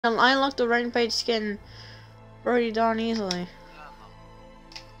I unlocked the Rampage skin pretty darn easily.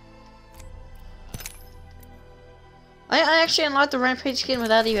 I actually unlocked the Rampage skin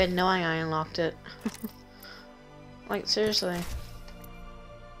without even knowing I unlocked it. Like, seriously.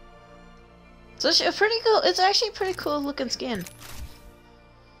 It's a pretty cool, it's actually a pretty cool looking skin.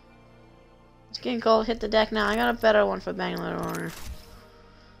 Skin called Hit the Deck Now. I got a better one for Bangalore.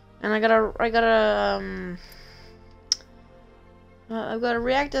 And I've got a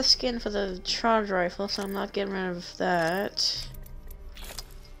reactive skin for the charge rifle, so I'm not getting rid of that.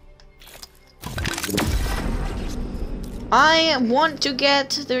 I want to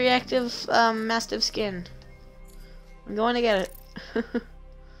get the reactive mastiff skin. I'm going to get it.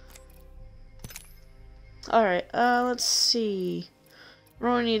 Alright, let's see.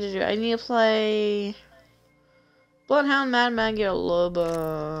 What do I need to do? I need to play Bloodhound, Madman, get a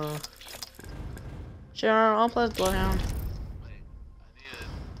Loba. Sure, I'll play as Bloodhound. I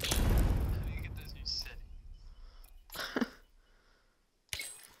need to get those new settings.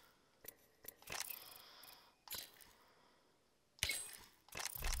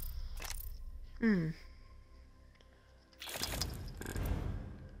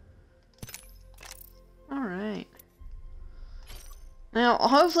 Alright. Now,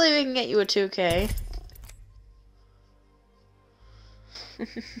 hopefully we can get you a 2K. I put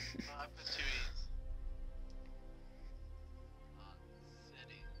 2 E's.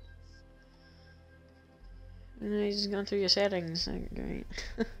 Settings. And then he's just gone through your settings. Great.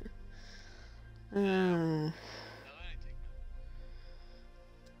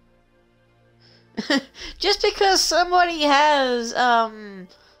 Just because somebody has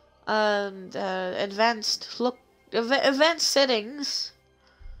advanced settings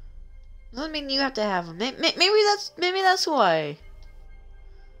doesn't mean you have to have them. Maybe that's why.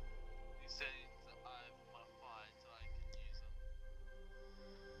 These settings I've modified so I can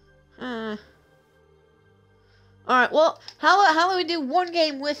use them. Alright, well, how about we do one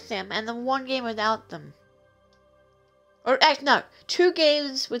game with them and then one game without them? Or no, 2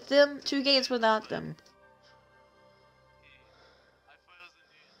 games with them, 2 games without them.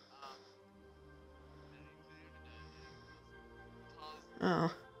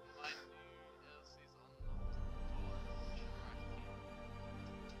 Oh.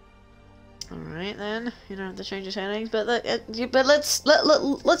 Alright then, you don't have to change your settings, but let's do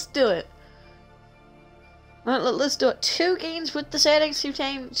it. Let's do it. 2 games with the settings, 2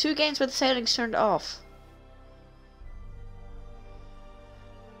 games with the settings turned off.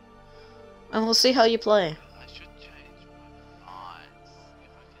 And we'll see how you play. I should change my eyes if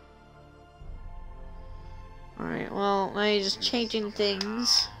I can. Alright, well, now you're just changing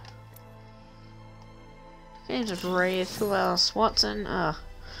things. Games with Wraith, who else? Watson?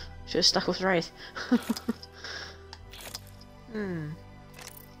 Should've stuck with Wraith.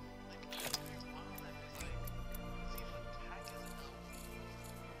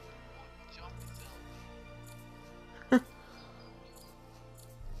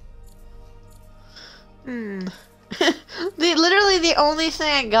 Literally the only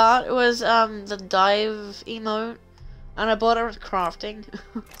thing I got was the dive emote, and I bought it with crafting.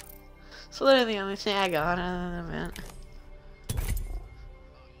 So literally the only thing I got other than that.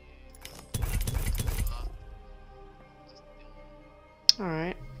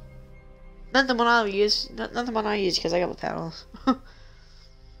 Alright. Not the one I use. Not the one I use because I got the paddles.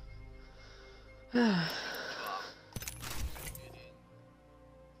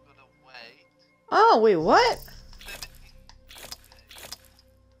 Oh wait, what?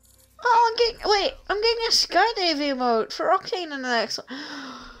 Oh, I'm getting a skydive emote for Octane in the next one.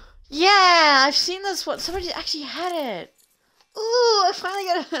 Yeah, I've seen this one. Somebody actually had it. Ooh, I finally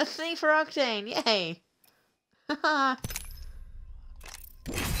got a thing for Octane. Yay.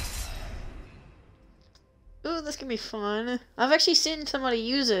 Ooh, this can be fun. I've actually seen somebody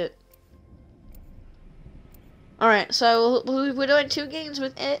use it. Alright, so we're doing 2 games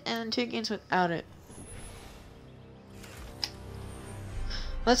with it and 2 games without it.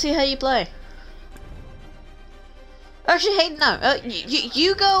 Let's see how you play. Actually, hey, no.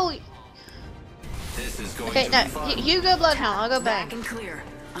 You go. This is going Okay, no. You go Bloodhound. I'll go Bang. Back and clear.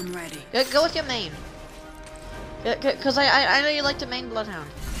 I'm ready. Go with your main. Cause I know you like to main Bloodhound.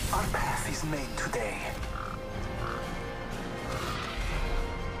 Our path is made today.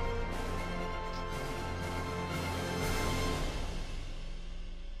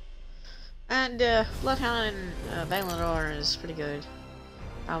 And Bloodhound in Bangalore is pretty good.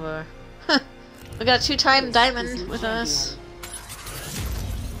 However, we got a 2-time diamond with us.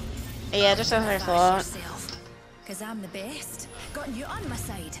 Yeah, just as I thought. Cause I'm the best. Got you on my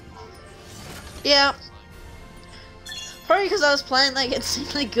side. Yeah. Probably because I was playing like it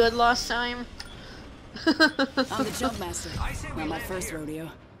seemed like good last time. I'm the jump master. Not my first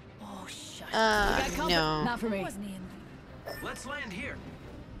rodeo. Oh, shut No. Not for me. Let's land here.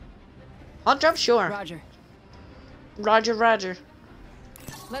 I'll jump, sure. Roger. Roger, Roger.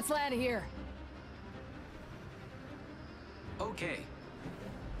 Let's land here. Okay.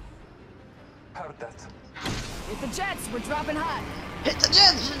 Heard that. Hit the jets. We're dropping hot. Hit the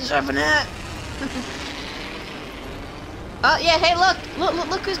jets, dropping it. Oh yeah, hey look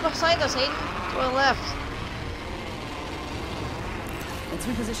who's beside us, Hayden. To our left. Let's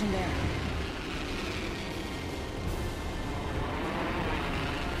reposition there.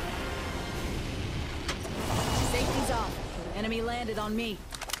 Safety's off. Enemy landed on me.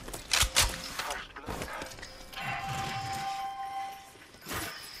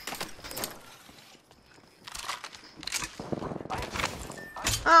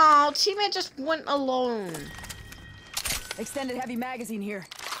 Oh, teammate just went alone. Extended heavy magazine here.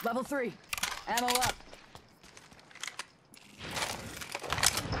 Level 3. Ammo up.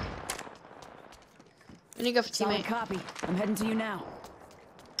 We need to go for Solid teammate. copy. I'm heading to you now.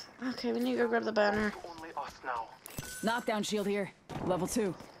 Okay, we need to go grab the banner. Only us now. Knockdown shield here. Level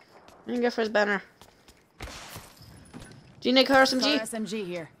 2. We need to go for his banner. Do you need car Car SMG? SMG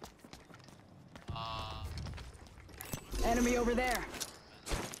here. Enemy over there.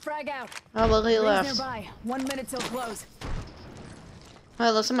 Frag out. Oh, look, he Rings left. nearby. 1 minute till close.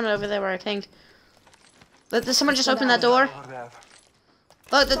 Oh, there's someone over there, I think. Did someone just open that door? Over there.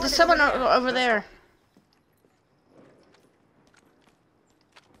 Look, there's someone over there.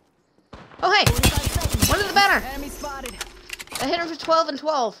 Oh, hey! 45 seconds. One of the banner! Enemy spotted. I hit him for 12 and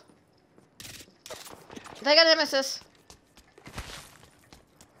 12. They got nemesis.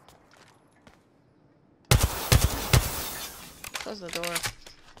 Close the door.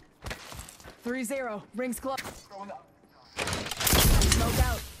 3-0. Rings close. Smoke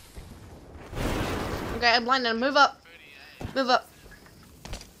out. Okay, I'm blinding him. Move up. Move up.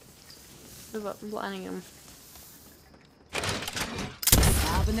 Move up. I'm blinding him.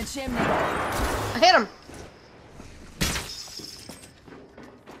 Up in the chimney. I hit him.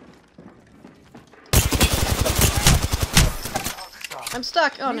 I'm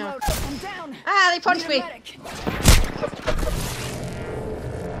stuck. Oh no. Reload. I'm down. Ah, they punched Need a me. medic.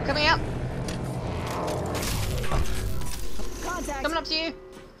 Coming up. Contact. Coming up to you.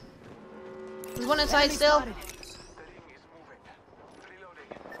 There's one inside Enemy still. spotted. The ring is moving. Reloading.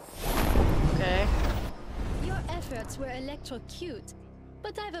 Okay. Your efforts were electrocute,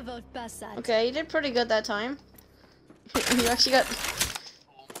 but I have a vote past that. Okay, you did pretty good that time. You actually got.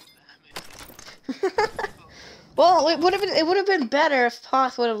 Well, it would have been better if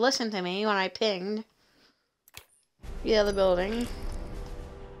Poth would have listened to me when I pinged the other building.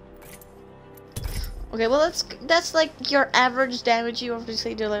 Okay, well that's like your average damage. You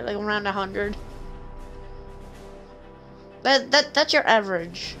obviously do like around 100. That's your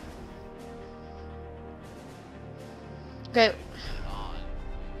average. Okay. On.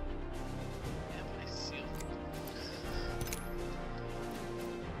 Yeah, my seal.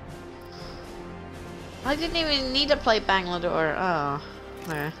 I didn't even need to play Bangalore. Oh,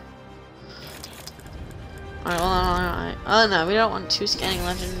 okay. Alright, well, oh no, we don't want 2 scanning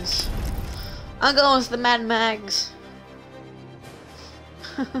legends. I'm going with the Mad Mags.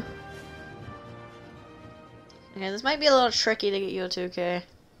 Okay, this might be a little tricky to get you a 2K.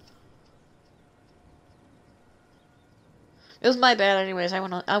 It was my bad anyways, I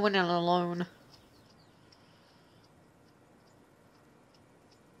went in alone.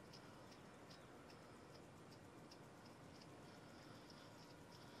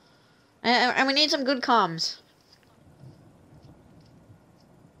 And we need some good comms.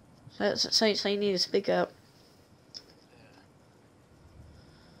 So you need to speak up.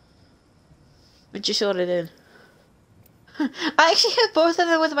 But you sort of did. I actually hit both of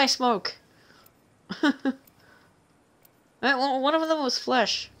them with my smoke. One of them was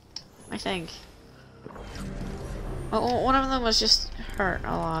flesh, I think. One of them was just hurt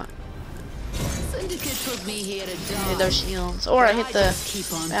a lot. Syndicate put me here to Hit die. those shields. Or I hit the just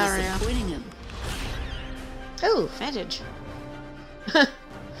keep on barrier. disappointing him. Ooh, vantage.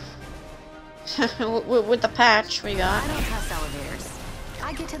 with the patch we got. I don't trust elevators.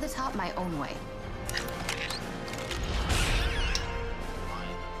 I get to the top my own way.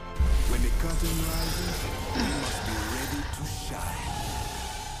 When the curtain rises, you must be ready to shine.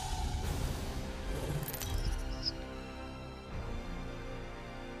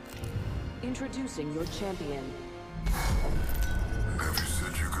 Introducing your champion. Never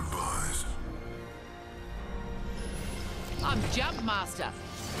said your goodbyes. I'm Jump Master.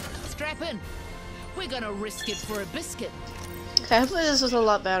 Strap in. We're gonna risk it for a biscuit. Okay, hopefully this is a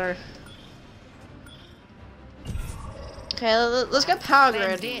lot better. Okay, let's get power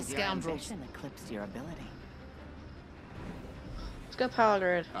Land grid. there, scoundrels. eclipsed your ability. Let's go power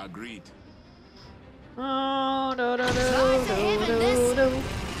grid. Agreed. Oh, do, do, do, Signs of do, heaven, do, this. do.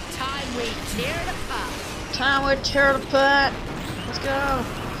 Time we tear it apart. Time we tear it apart. Let's go.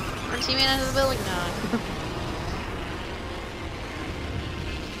 We're teaming into the building now.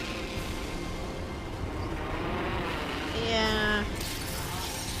 Yeah.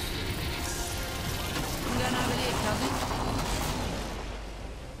 I'm going over there,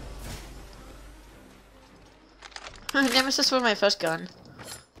 cousin. Nemesis was my first gun.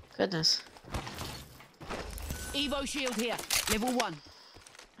 Goodness. Evo shield here, level 1.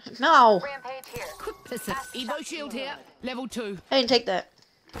 No! Rampage here. Quick piss it. Evo shield here, level 2. I didn't take that.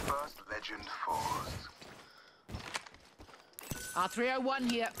 First legend falls.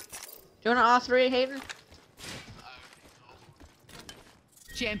 R301 here. Do you want an R3, Hayden?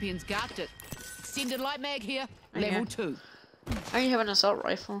 Champions got it. Extended light mag here, Right level here. 2. I already have an assault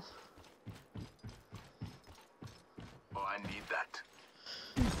rifle. Oh, I need that.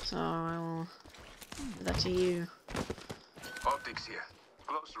 So I will give that to you. Optics here.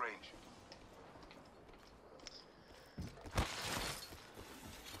 Close range.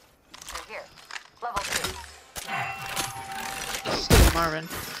 They're here. Level 2. Stupid Marvin.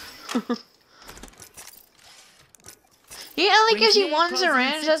 He only gives you one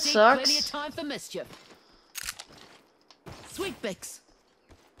syringe, that Plenty of sucks. time for mischief. Sweet Bix.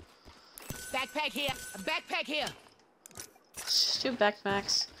 Backpack here, a backpack here. Just two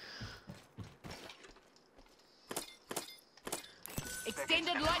backpacks.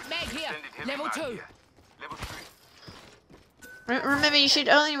 Extended light mag here, Extended heavy level mag 2. here. Level 3. Remember, you should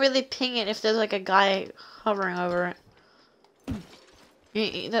only really ping it if there's like a guy hovering over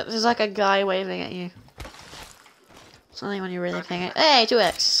it. There's like a guy waving at you. It's only when you really ping it. Hey,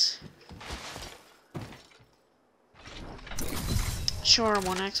 2x. Sure,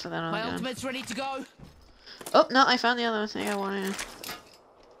 1x for that other My gun. ultimate's ready to go. Oh, no, I found the other thing I wanted.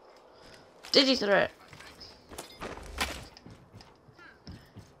 Digi threat.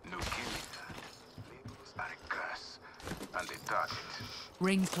 No killing. Labels are a curse. And a target.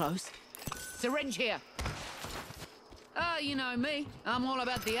 Ring close. Syringe here. Ah, you know me. I'm all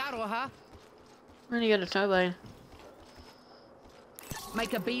about the Aroha. Where do you get a toe blade?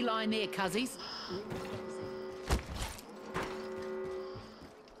 Make a beeline there, cuzzies.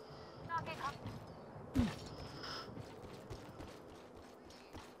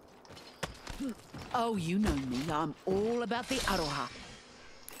 Oh, you know me. I'm all about the Aroha.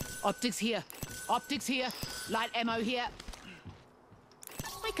 Optics here. Optics here. Light ammo here.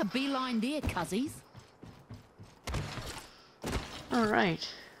 Make a beeline there, cuzzies. Alright.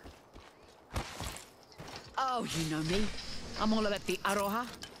 Oh, you know me. I'm all about the Aroha.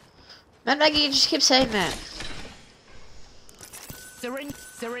 Man, Maggie, you just keep saying that.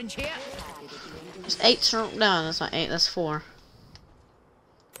 Syringe here. It's 8, no, that's not 8, that's 4.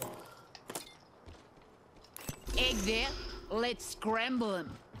 Egg there. Let's scramble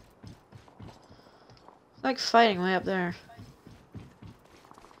him. Like fighting way up there.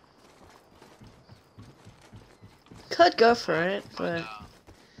 Could go for it, but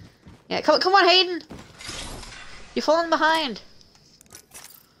yeah, come on, Hayden. You're falling behind.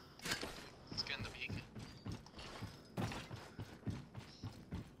 Let's get in the peak.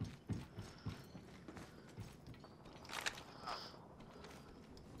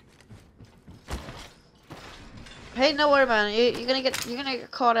 Hayden, don't worry about it. You're gonna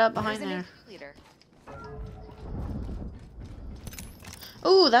get caught out behind there. Leader.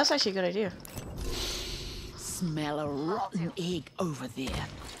 Ooh, that's actually a good idea. Smell a rotten egg over there.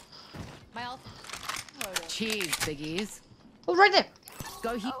 My ult. Cheers, big ears. Oh, right there.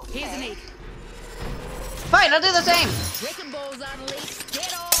 Go here. Here's an egg. Fine, I'll do the same. Wrecking balls unleashed.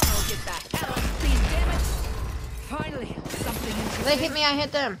 Get on or get the hell off, please, damn it. Finally, something interesting. They hit me, I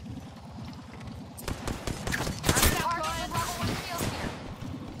hit them.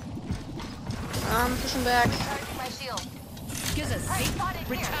 I'm pushing back. My shield. Gives us seat.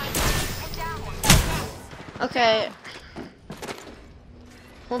 Recharge. And down. Okay.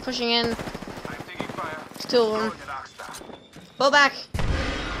 One pushing in. I'm taking fire. Still one. Throwing an Arcstar. Pull back.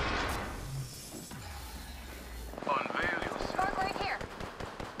 Unveil yourself. Spark right here.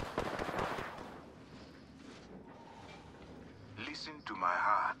 Listen to my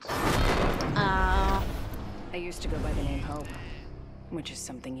heart. I used to go by the name Hope, which is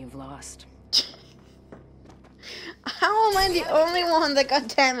something you've lost. How am I the only one that got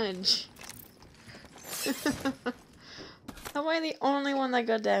damage? How am I the only one that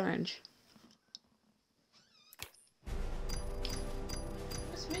got damage?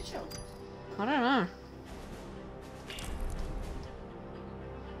 I don't know.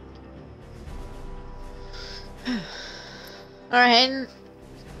 Alright, Hayden.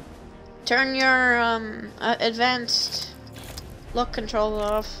 Turn your advanced lock controls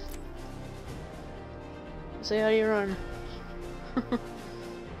off. See how you run.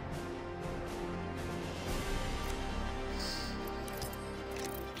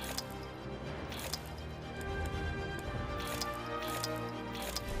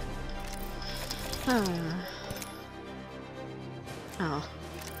 Oh.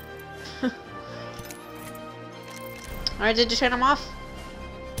 Alright, did you turn them off?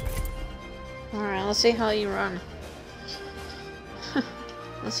 Alright, let's see how you run.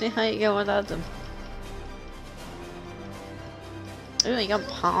 Let's see how you go without them. Ooh, you got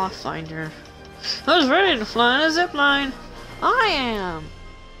Pathfinder. I was ready to fly in a zipline. I am.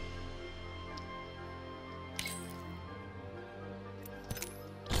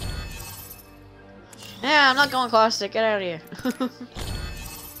 Yeah, I'm not going caustic. Get out of here.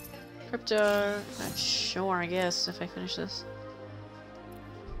 Crypto. Sure, I guess, if I finish this.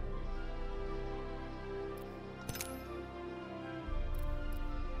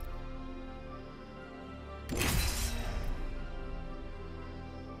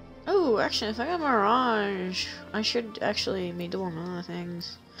 Oh, actually, if I got Mirage, I should actually be doing other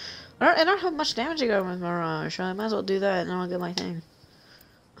things. I don't have much damage to go with Mirage, so I might as well do that and then I'll get my thing.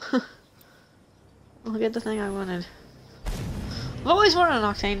 I'll get the thing I wanted. I've always wanted an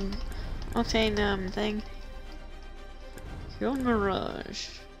Octane thing. Go Mirage.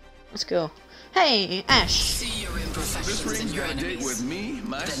 Let's go. Hey, Ash! This ring's got a date with me,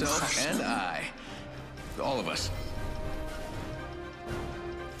 myself, and I. All of us.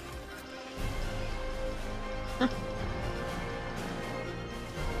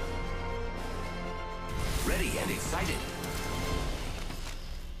 Ready and excited.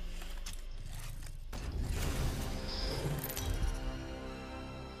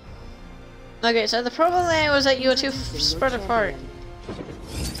 Okay, so the problem there was that you were too spread apart.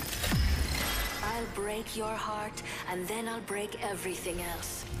 I'll break your heart, and then I'll break everything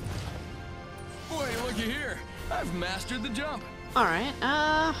else. Boy, looky here. I've mastered the jump. Alright,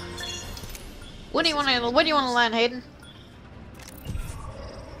 where do you wanna land, Hayden?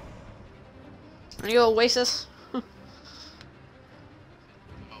 Are you Oasis?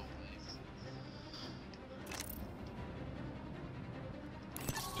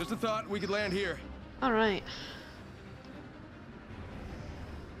 Just a thought, we could land here. Alright.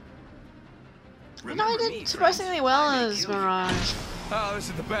 No, I did surprisingly well as Mirage. Oh, this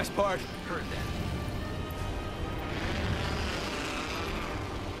is the best part. Heard that.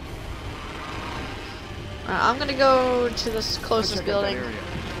 Alright, I'm gonna go to this closest building.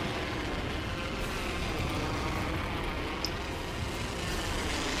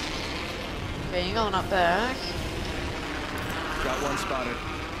 Okay, you're going up back. Got one spotted.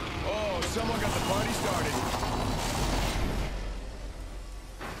 Oh, someone got the party started.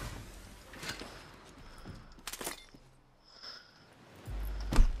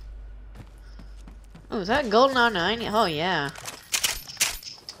 Oh, is that Golden R9? Oh, yeah.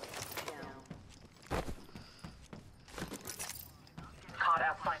 Caught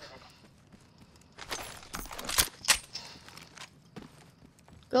outside of it.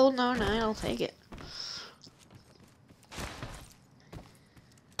 Golden R9, I'll take it.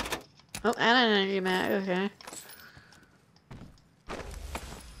 Oh, and an energy mat, okay.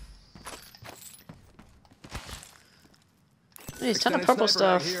 There's a ton of purple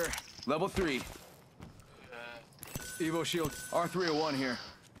stuff. Right here. Level 3. Evo shield R301 here.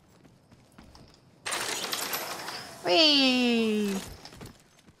 Whee!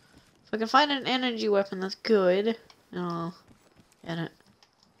 If I can find an energy weapon, that's good. Oh, get it.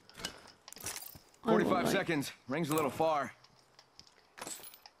 45 seconds. Ring's a little far.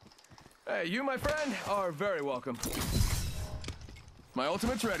 Hey, you, my friend, are very welcome. My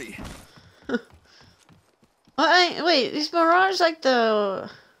ultimate's ready. Wait, is Mirage like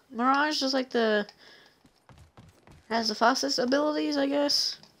the... Mirage is like the... has the fastest abilities, I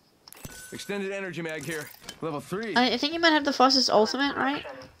guess? Extended energy mag here. Level 3. I think you might have the fastest ultimate, right?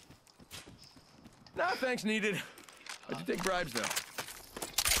 No thanks needed. I do take bribes, though.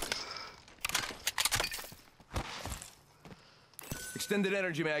 Extended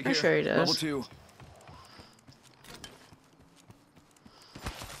energy mag I'm here. sure he does. Level 2.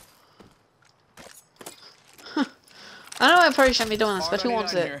 I know I probably shouldn't be doing this, but who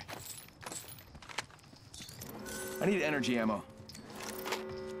wants it? Here. I need energy ammo.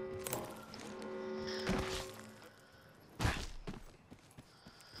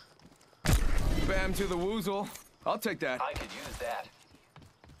 Bam to the woozle. I'll take that. I could use that.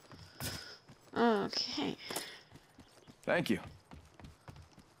 Okay. Thank you.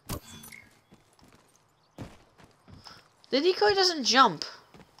 The decoy doesn't jump.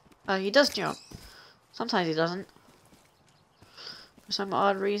 Oh, he does jump. Sometimes he doesn't. For some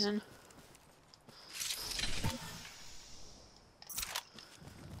odd reason.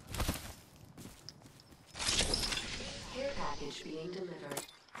 Care package being delivered.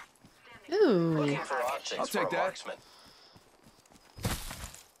 Ooh. I'll take that.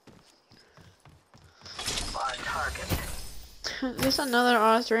 On target. There's another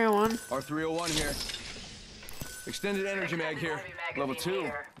R301. R301 here. Extended energy mag here. Level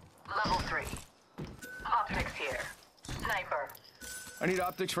 2. Level 3. Optics here. Sniper. I need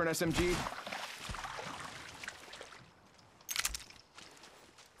optics for an SMG.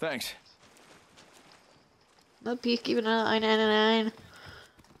 Thanks. No peacekeeping on I-99.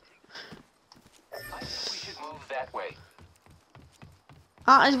 I think we should move that way.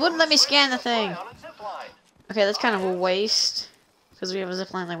 Ah, it wouldn't let me scan the thing. On a zip line. Okay, that's kind of a waste. Because we have a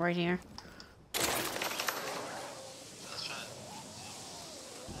zipline like right here. Let's try it.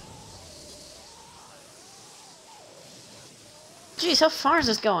 Jeez, how far is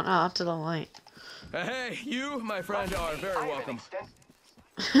this going? Oh, up to the light. Hey, you, my friend, are very welcome.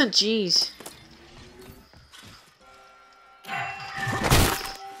 Jeez.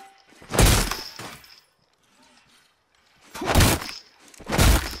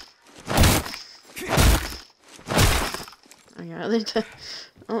 Okay, I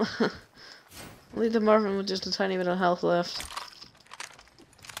leave the Marvin with just a tiny bit of health left.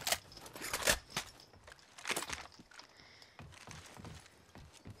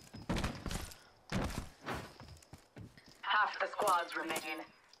 Half the squads remain.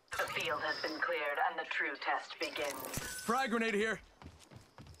 The field has been cleared and the true test begins. Frag grenade here.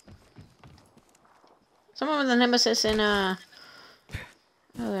 Someone with a nemesis in other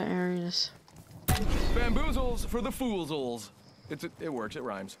areas. Bamboozles for the foolsholes. It works, it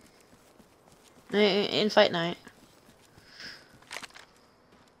rhymes. In Fight Night.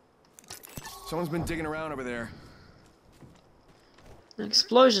 Someone's been digging around over there. An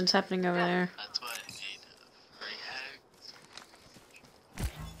explosion's happening over there. That's what I need. Free hags.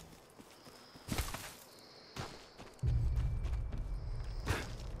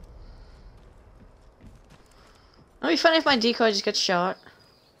 It'd be funny if my decoy just gets shot.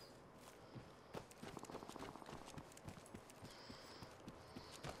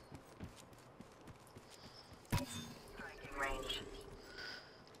 Striking range.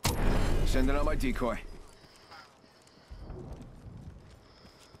 Sending out my decoy.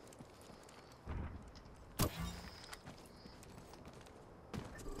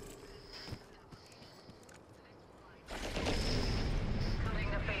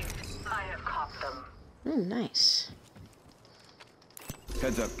 Putting the face. I have caught them. Ooh, nice.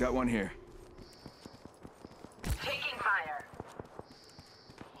 Heads up, got one here. Taking fire.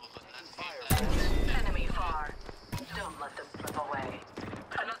 Oh, but that's Enemy far. Don't let them slip away.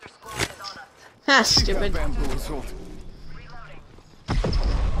 Another squad is on us. Ha, Got stupid. bamboozled. Reloading.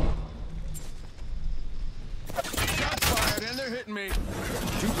 Shots fired and they're hitting me.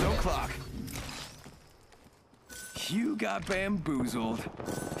 Shoot, no clock. You got bamboozled.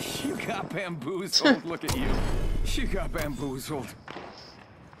 You got bamboozled. Look at you. You got bamboozled.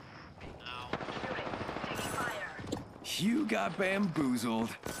 Shooting. Taking fire. You got bamboozled.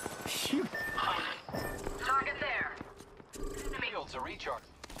 You... Target there. Enemy. Fields are recharged.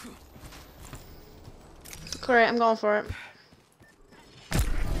 Great, I'm going for it.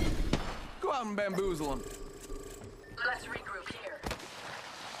 Go out and bamboozle them. Let's regroup here.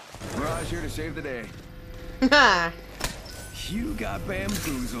 Mirage here to save the day. Ha! You got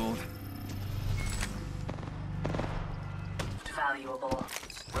bamboozled. Valuable.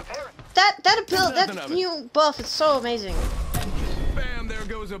 Repair it. That ability, Nothing that of it. new buff is so amazing. Bam, there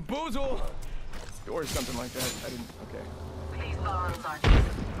goes a boozle. Or something like that. I didn't, okay. These bonds aren't easily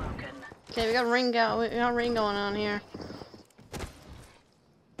broken. Okay, we got ring going on here.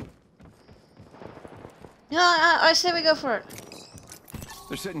 Yeah, I say we go for it.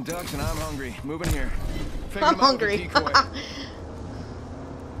 They're sitting ducks and I'm hungry. Moving here. Picking I'm them up with a hungry. decoy.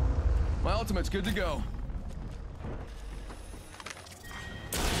 My ultimate's good to go.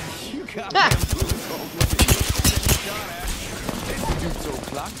 You got bamboozled. Look at you. Shot at. Didn't do so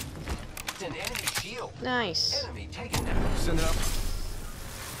clock. It's an enemy shield. Nice. Enemy taken down. Send it up.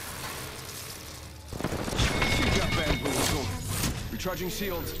 You got bamboozled. Recharging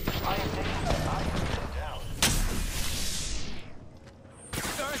shields. I am taking down.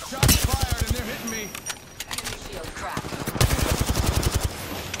 Shots fired and they're hitting me. Enemy shield cracked.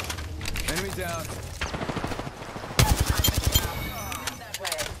 Enemy down. That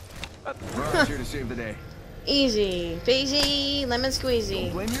way. Ron's here to save the day. Easy. Peasy. Lemon squeezy.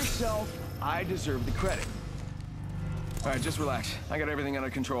 Don't blame yourself. I deserve the credit. All right, just relax. I got everything under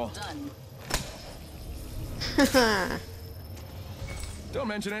control. Done. Don't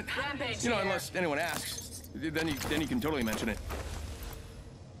mention it. Rampage You know, here. unless anyone asks. Then you can totally mention it.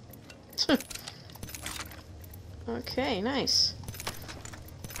 Okay, nice.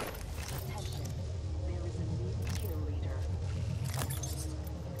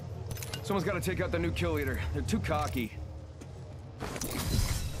 Someone's got to take out the new kill leader. They're too cocky.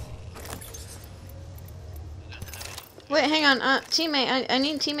 Wait, hang on. Teammate, I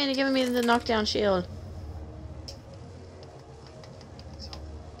need teammate to give me the knockdown shield.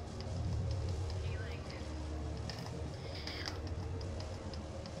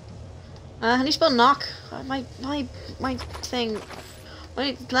 How do you spell knock? My thing.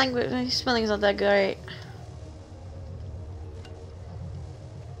 My language, my spelling's not that great.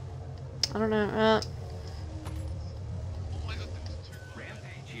 I don't know.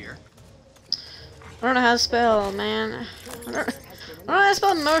 Rampage here. I don't know how to spell, man. I don't know how to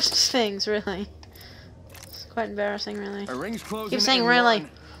spell most things, really. It's quite embarrassing, really. Our ring's closing. Keep saying in really. 1.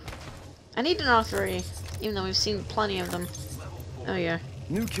 I need to know 3, even though we've seen plenty of them. Oh yeah.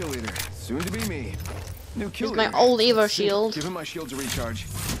 New kill leader. Soon to be me. New kill Use leader. my old Evo Let's see. shield. Give him my shield to recharge.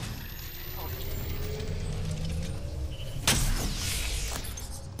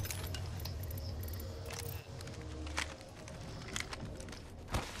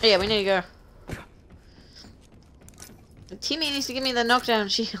 Oh, yeah, we need to go. The teammate needs to give me the knockdown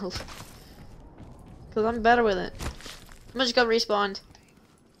shield. Because I'm better with it. I'm gonna just go respawn.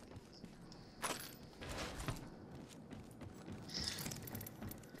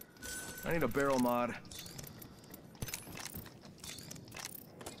 I need a barrel mod.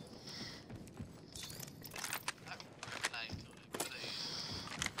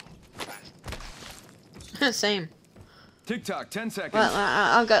 Same. TikTok, 10 seconds. Well,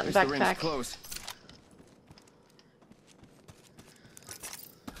 I'll get Guess the ring's backpack. close.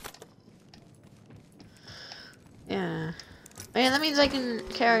 Yeah. Oh, yeah, that means I can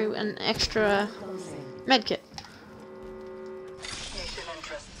carry an extra medkit. Mission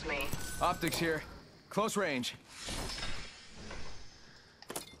interests me. Optics here. Close range.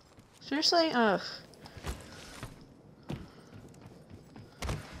 Seriously? Ugh.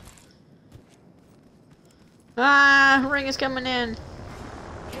 Ah, ring is coming in.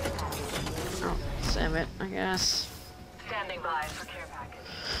 Oh, save it, I guess. Standing by for care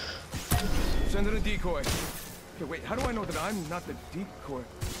package. Send in a decoy. Okay, wait, how do I know that I'm not the decoy?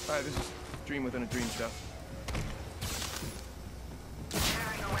 Alright, this is dream within a dream stuff.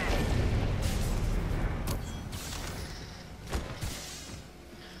 Carrying away.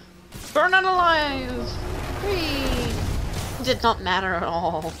 Burn unalive! Whee! Did not matter at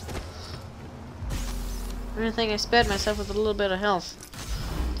all. I think I spared myself with a little bit of health.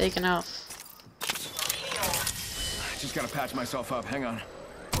 Taken off. I just gotta patch myself up, hang on.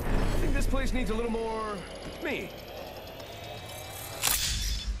 I think this place needs a little more... me.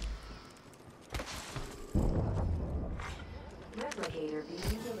 Replicator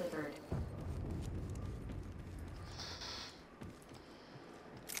being delivered.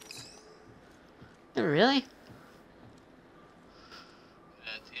 Oh, really?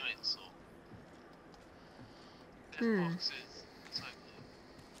 Yeah, teammates so. Hmm. Boxes. Exactly.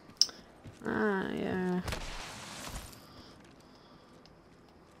 Ah, yeah.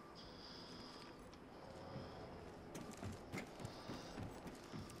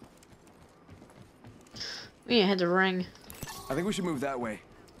 We had the ring. I think we should move that way.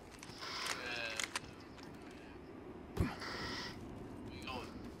 We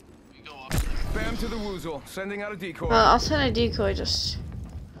go up there. Bam to the woozle, sending out a decoy. I'll send a decoy just...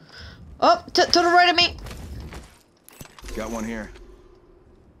 Oh, to the right of me! Got one here.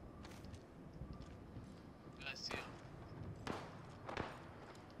 I see him.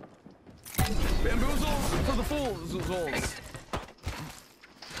 Bamboozle for the fools.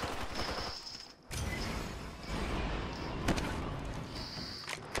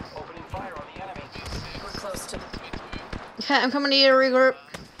 Opening fire on the enemy. We're close to. Okay, I'm coming to you to regroup.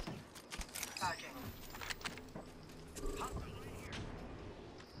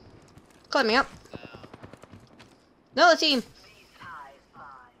 Climb me up. Another team.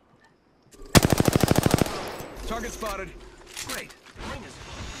 Target spotted. Great.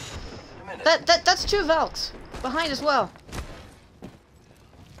 That's 2 Valks. Behind as well.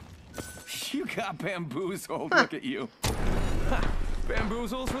 You got bamboozled. Look at you. Ha.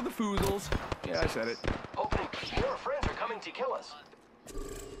 Bamboozles for the foozles. Yeah, I said it. Opening. Your friends are coming to kill us.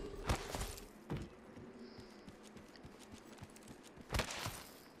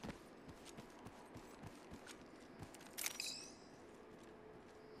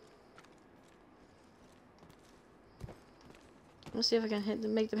 Let's see if I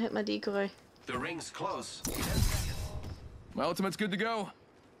can make them hit my decoy. The ring's close. My ultimate's good to go.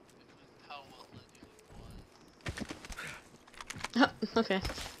 How well did you was? Okay.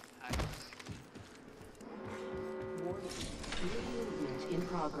 In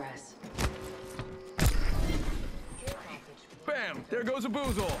progress. Bam! There goes a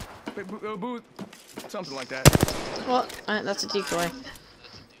boozle. Something like that. Well, that's a decoy.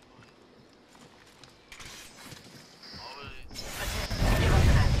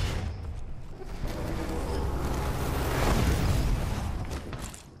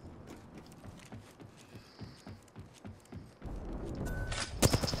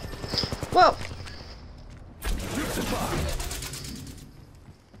 Whoa!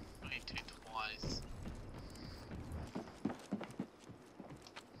 Twice.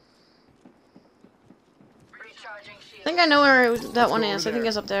 Recharging I shield. think I know where that one go is. over I think there.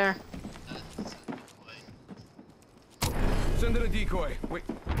 it's up there. Send in a decoy. Wait,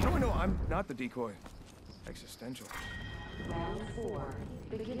 no, I'm not the decoy. Existential. Round 4.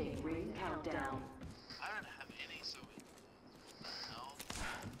 Beginning ring countdown. I don't have any, so what the hell?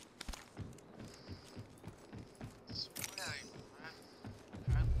 Swear I grabbed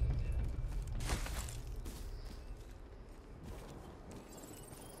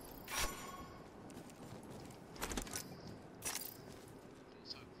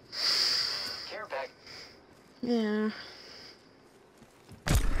Care pack. Yeah.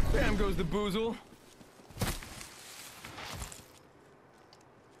 Bam goes the boozle.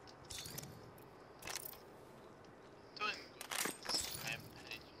 doing good.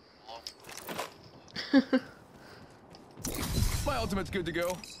 Rampage. My ultimate's good to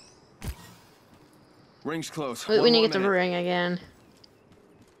go. Ring's close. We One need to more get the minute. ring again.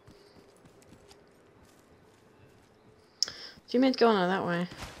 Teammate's going on that way.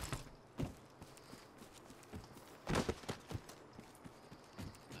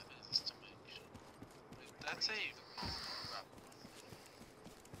 That's a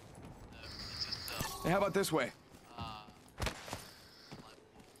it's just Hey, how about this way?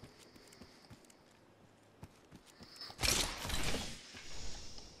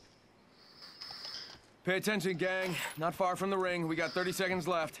 Pay attention, gang. Not far from the ring. We got 30 seconds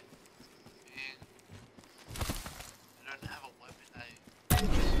left. I don't have a weapon.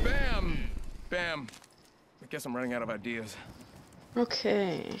 Bam! Bam. I guess I'm running out of ideas.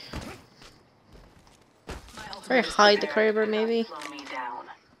 Okay. Or hide the Kraber, maybe. Slow me down.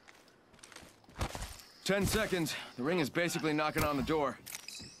 10 seconds. The ring is basically knocking on the door.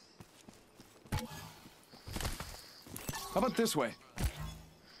 How about this way?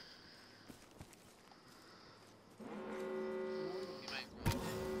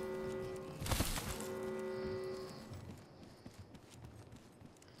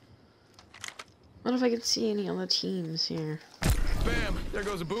 What if I could see any other teams here? Bam! There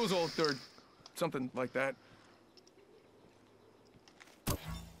goes a boozle, or something like that.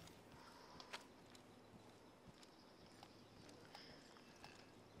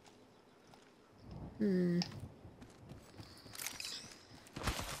 Okay,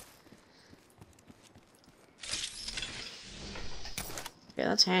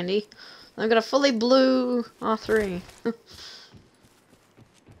 that's handy. I've got a fully blue R3.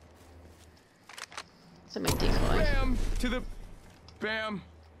 That's a big decoy. Bam! To the... Bam!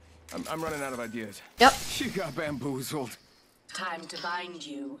 I'm running out of ideas. Yep. She got bamboozled. Time to bind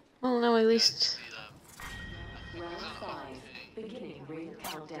you. Well, now at least. Round 5. Beginning ring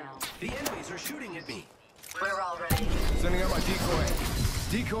countdown. The enemies are shooting at me. We're all ready. Sending out my decoy.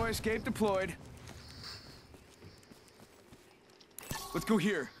 Decoy escape deployed. Let's go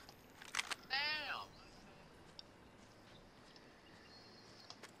here. Damn!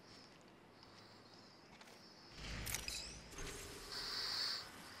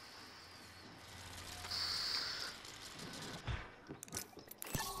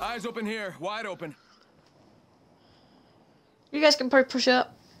 Eyes open here. Wide open. You guys can probably push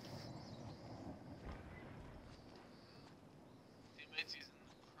up. Teammates using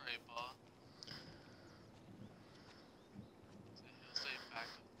the Kraber. So he'll stay back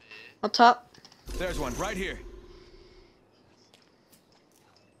a bit. Up top. There's one. Right here.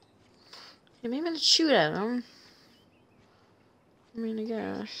 Yeah, maybe let's shoot at him. I mean, I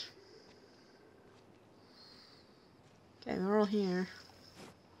guess. Okay, we're all here.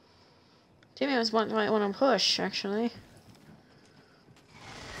 Teammates might want to push, actually.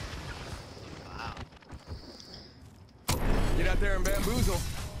 Get out there and bamboozle.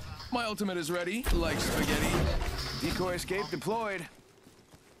 My ultimate is ready, like spaghetti. Decoy escape deployed.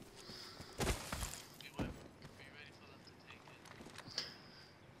 Be ready for them to take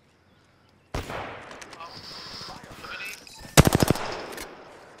it. Oh,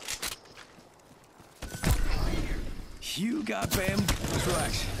 got Bam. Just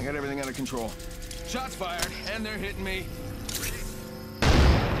relax. I got everything under control. Shots fired, and they're hitting me.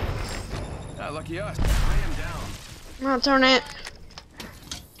 Ah, lucky us. I am down. Oh, darn it.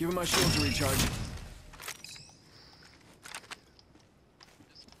 Give him my shield to recharge.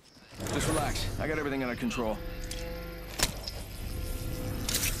 Just relax. I got everything under control.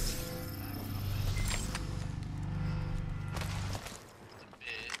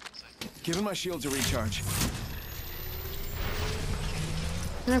 Give him my shield to recharge.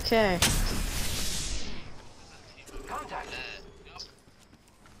 Okay.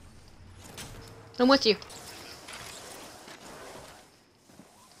 I'm with you.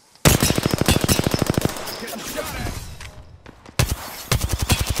 Getting shot at.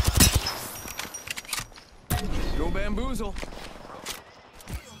 Go bamboozle.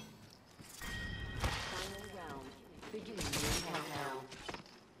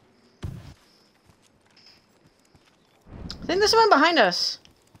 I think there's someone behind us.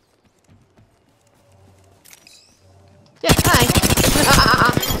 Yeah, hi.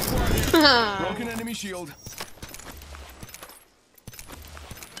 Broken enemy shield.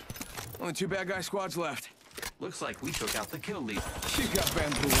 Only 2 bad guy squads left. Looks like we took out the kill lead. You got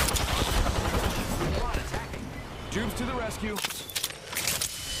bamboozled. Dupes to the rescue.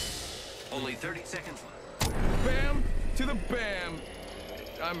 Only 30 seconds left. Bam to the bam.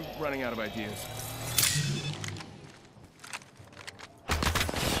 I'm running out of ideas.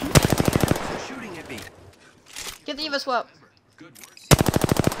 They're shooting at me. Get the Eva swap. Good work.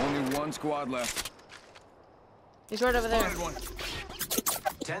 Only 1 squad left. He's right over there. Spotted one.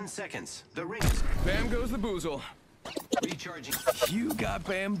 10 seconds. The rings. Bam goes the boozle. Recharging. You got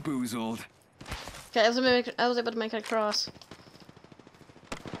bamboozled. Okay, I was able to make it across.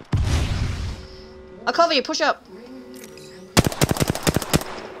 I'll cover you. Push up.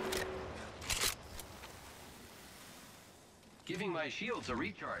 Giving my shields a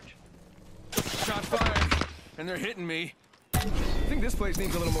recharge. Shot fired, and they're hitting me. I think this place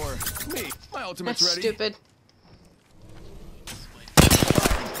needs a little more me. My ultimate's That's ready. stupid.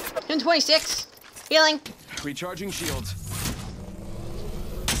 26. Healing. Recharging shields.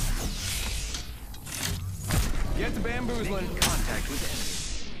 Get the bamboozling. Making contact with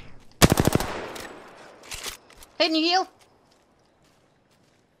enemy. Hayden, you heal?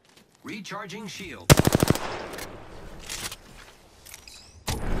 Recharging shield.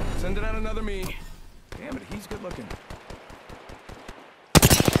 Sending out another me. Damn it, he's good looking.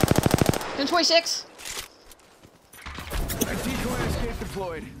 26. My decoy escape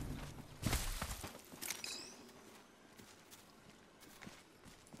deployed.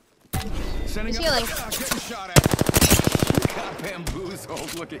 Sending He's up. healing. Getting shot at. Got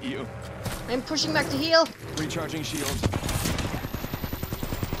bamboozled. Look at you. I'm pushing back to heal. Recharging shields.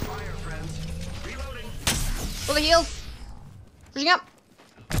 Fire, friends. Reloading. Fully healed. Pushing up.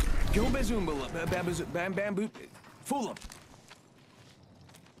 Go bazoomba. Bamboo. Fool him.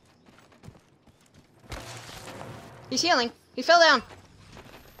 He's healing. He fell down.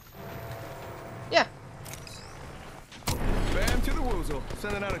 Yeah. Bam to the woozle.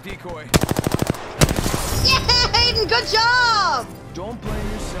 Sending out a decoy. Yeah, Hayden, good job! Don't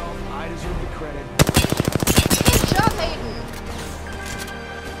blame yourself. I deserve the credit. Good job, Hayden.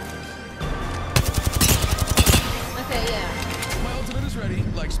 Okay, yeah. My ultimate is ready,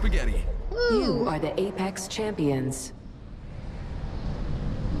 like spaghetti. You are the Apex Champions.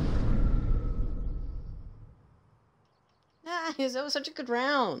 Nice, that was such a good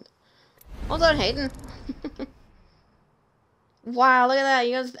round. Well done, Hayden. Wow, look at that,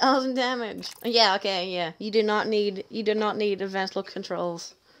 you got 1,000 damage. Yeah, okay, yeah. You do not need advanced look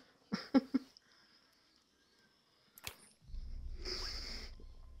controls.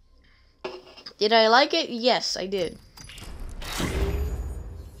 Did I like it? Yes, I did.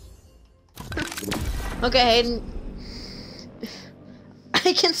 Okay, Hayden.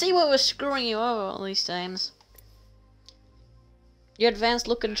 I can see what was screwing you over all these times. Your advanced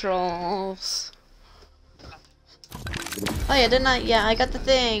look controls. Oh yeah, didn't I? Yeah, I got the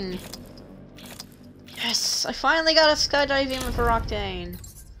thing. Yes, I finally got a skydiving for Octane.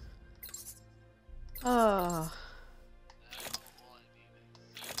 Oh.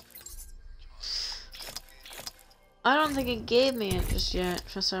 I don't think it gave me it just yet,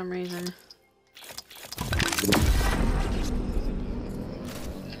 for some reason.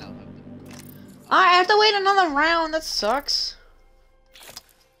 I have to wait another round, that sucks.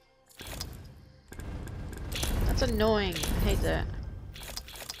 That's annoying, I hate that.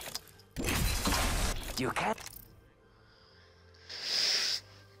 You can't.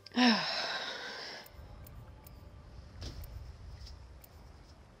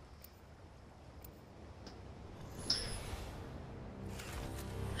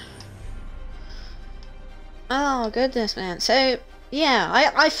 Oh goodness, man. So yeah,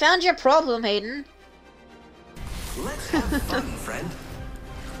 I found your problem, Hayden. Let's have fun, friend.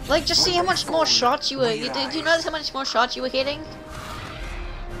 Like, just see how much more shots you were. Did you notice how much more shots you were hitting?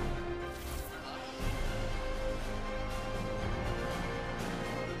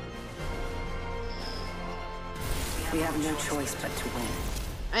 We have no choice but to win.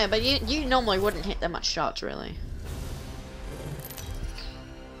 Yeah, but you normally wouldn't hit that much shots, really.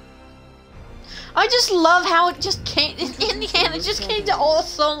 I just love how it just came in the end. It just came to all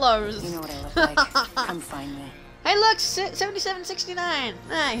solos. You know what I look like. Come find me. Hey, look, 7769.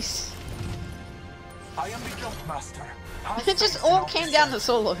 Nice. I am the jump master. It just all came down to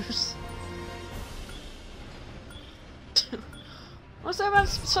solos. What's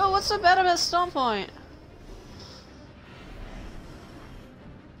so bad about Storm Point?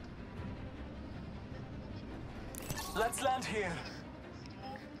 Let's land here.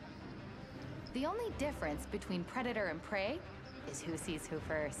 The only difference between predator and prey is who sees who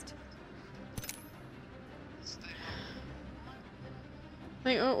first.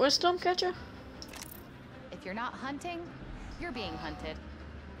 Wait, where's Stormcatcher? If you're not hunting, you're being hunted.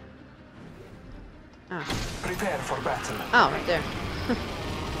 Oh. Prepare for battle. Oh, right there.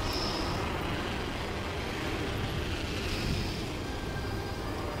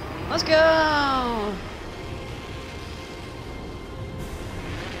 Let's go!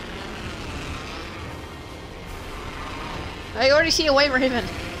 I already see a White Raven.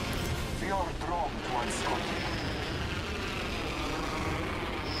 You're drawn towards Scotland.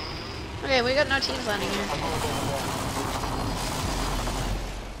 Okay, we got no teams landing here.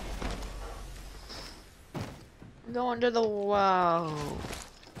 I'm going to the wow.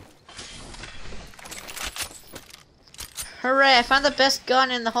 Hooray, I found the best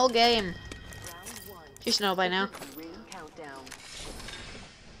gun in the whole game. You should know by now.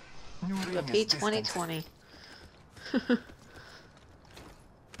 The P2020.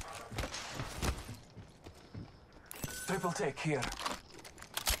 Triple take here.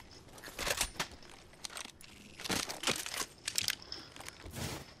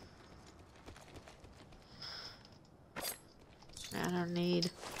 I don't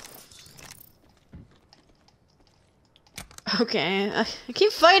need. Okay, I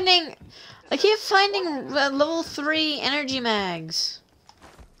keep finding level 3 energy mags.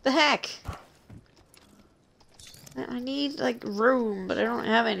 The heck? I need like room, but I don't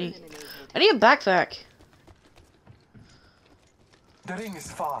have any. I need a backpack. The ring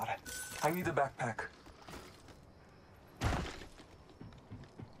is far. I need a backpack.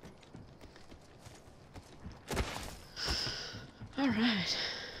 All right.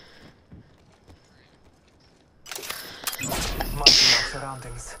 Marking our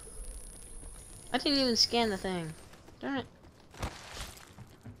surroundings. I didn't even scan the thing. Darn it.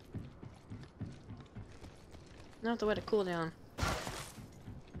 Not the way to cool down.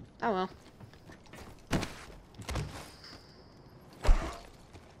 Oh well.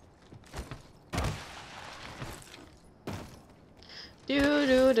 Do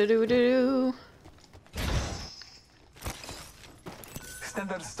do do do do.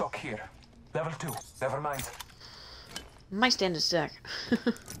 Standard stock here. Level 2. Never mind. My standard stack.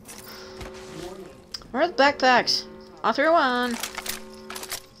 Where are the backpacks? I'll throw one.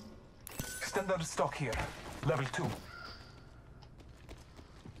 Standard stock here. Level 2.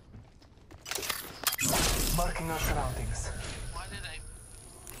 Marking our surroundings. Why did I?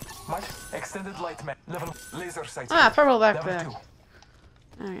 Mark. Extended light man. Level laser sight. Ah, purple Level backpack. 2.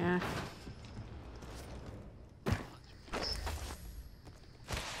 Oh yeah.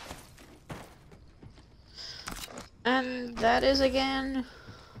 And that is again.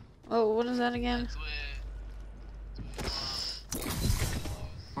 Oh, what is that again?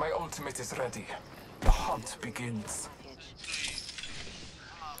 My ultimate is ready. The hunt begins.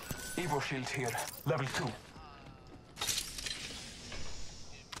 Evo shield here. Level 2.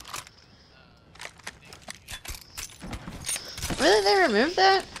 Really, they removed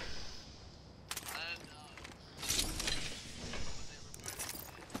that?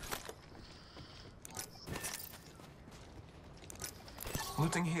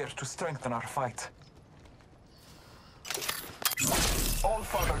 Looting here to strengthen our fight. All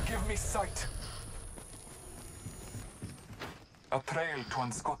Father, give me sight. A trail to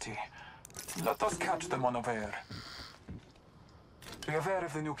Anscoti. Let us catch them unaware. Be aware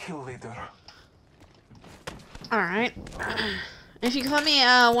of the new kill leader. Alright. If you can find me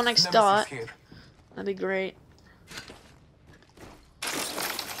 1x dot, here. that'd be great.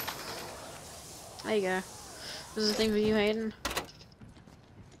 There you go. This is a thing for you, Hayden.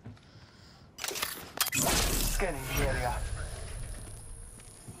 Scanning the area.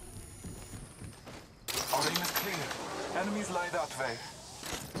 Our aim is Enemies lie that way.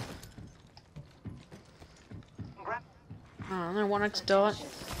 Oh, I wanted to do it.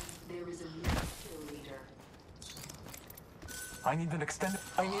 I need an extended.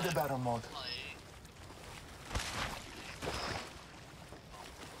 I need a better mod.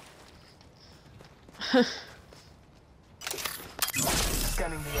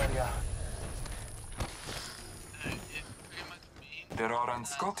 Scanning the area. There are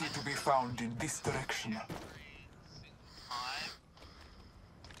Anscotti to be found in this direction.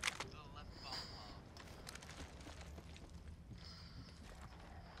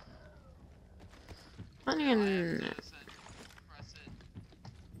 Onion.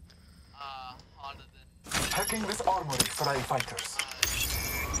 Hacking this armory for AI fighters.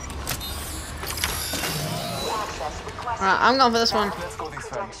 Alright, I'm going for this one. Let's go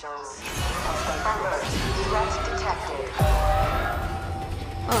this way. Threat detected.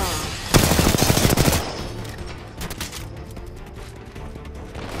 Oh.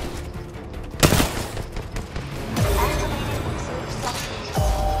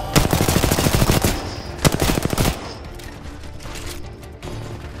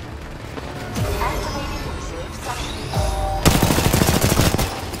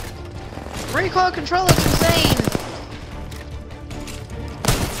 Recoil control is insane.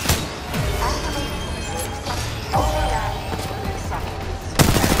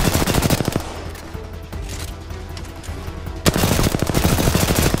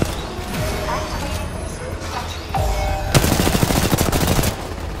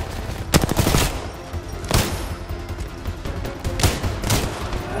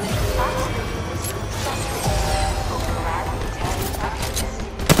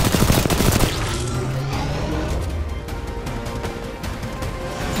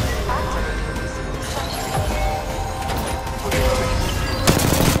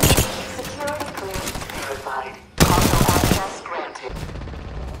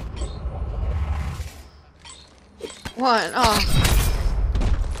 What? Oh.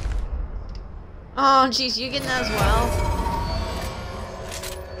 Oh, jeez, you getting that as well?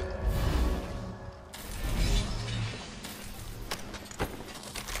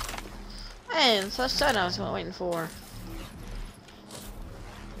 Hey, that's what I was waiting for.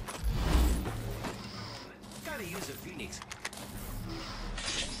 Gotta use a Phoenix.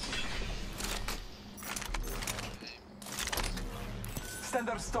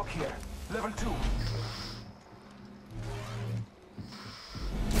 Standard stock here. Level 2.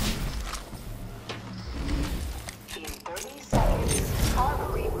 In 30 seconds,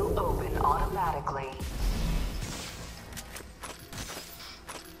 armory will open automatically.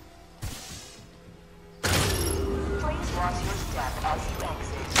 Please watch your step as you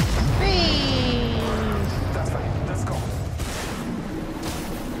exit. That's right. Let's go.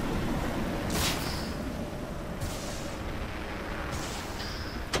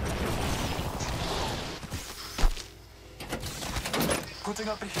 Putting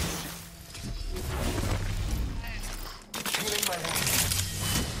up a heat. Healing my hand.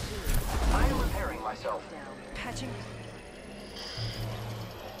 I am repairing myself. Patching.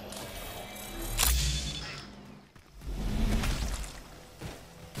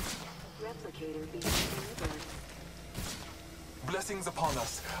 Replicator being delivered. Blessings upon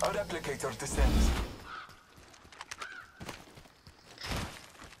us. A replicator descends.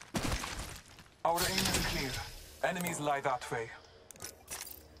 Our aim is clear. Enemies lie that way.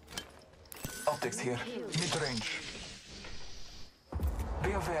 Optics here. Mid-range.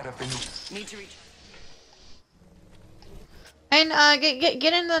 Be aware of the new. Need to reach. And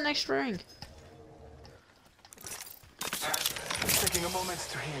get into the next ring. Taking a moment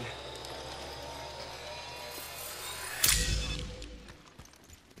to heal.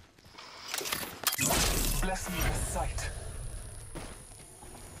 Bless me with sight.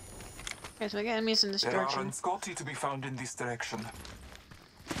 Okay, so I got enemies in this There direction. are Anscotti to be found in this direction.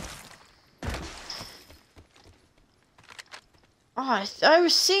 Oh, I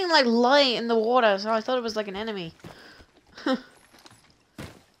was seeing like light in the water, so I thought it was like an enemy.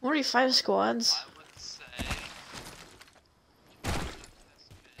 Already 5 squads. I would say.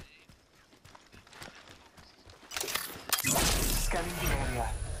 Scanning the area.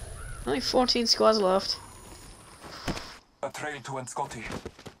 Only 14 squads left. A trail to Anscotti.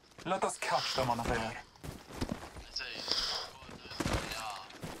 Let us catch them unaware. I'd say.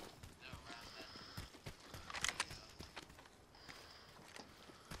 They're around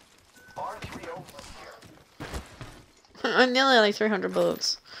there. R3O here. I'm nearly like 300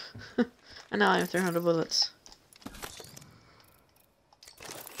 bullets. And now I have 300 bullets.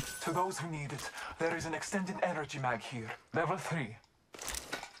 To those who need it, there is an extended energy mag here. Level 3.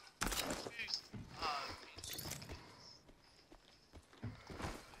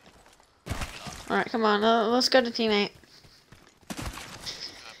 Alright, come on, let's go to teammate.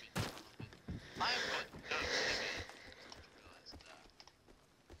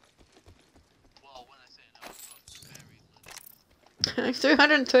 Well, when I say no, it's very little.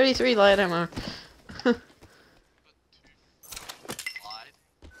 333 light ammo.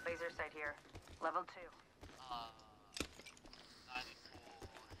 Laser sight here. Level 2. 94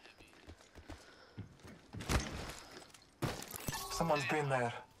 heavy. Someone's been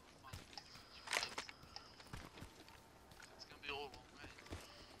there. It's gonna be all wrong, right?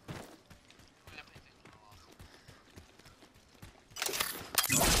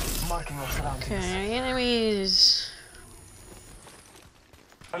 Marking our surroundings. Okay, enemies.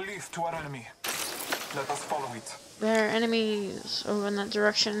 A leaf to our enemy. Let us follow it. There are enemies over in that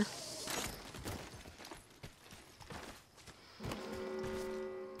direction.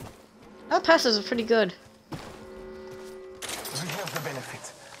 Our passes are pretty good. We have the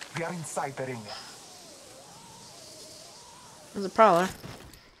benefit. We are inside the ring. There's a prowler.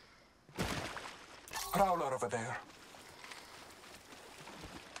 Prowler over there.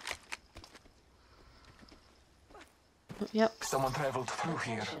 Yep. Someone traveled through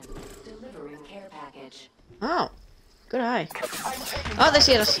here. Delivering care package. Oh, good eye. Oh, they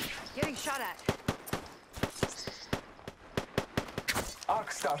see us. Getting shot at.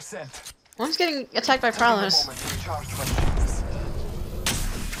 Arcstar sent. One's getting attacked by prowlers. Moment to recharge my shields.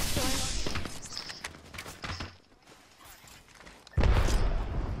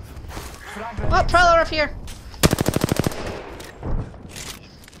 Oh, prowler up here.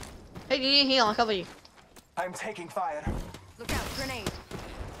 Hey, you need a heal. I'll cover you. I'm taking fire. Look out, grenade.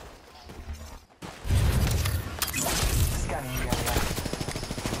 Scanning the area.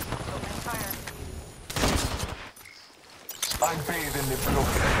 Open fire. I bathe in the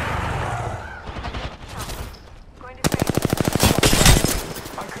blood. Going to face.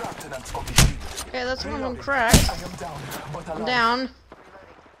 I cracked an Scotty shield. Okay, that's one of them cracked. I am down, but alive. I'm down.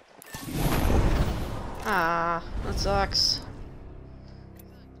 Ah, that sucks.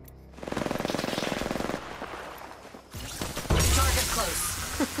 Target close.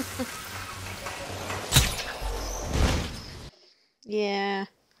 Yeah.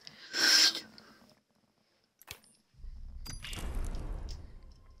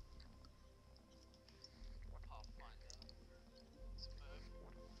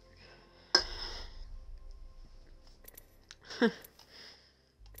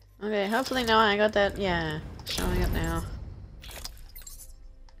 Okay, hopefully now I got that, yeah, showing up now.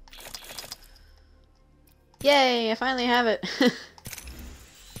 Yay, I finally have it.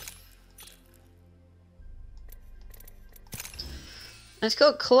 It's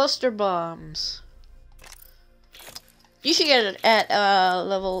called cluster bombs. You should get it at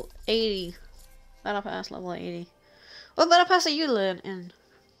level 80. Battle Pass level 80. What Battle Pass are you in?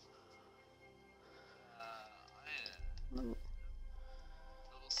 Level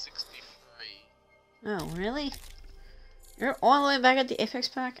 63. Oh, really? You're all the way back at the Apex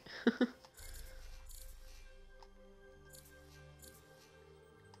pack?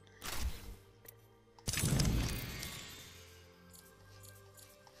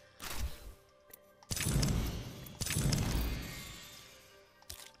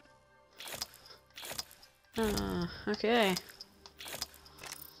 Okay.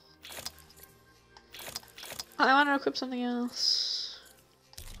 I want to equip something else.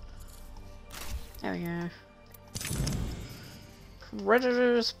 There we go.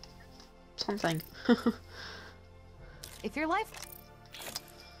 Predators. Something. If your life...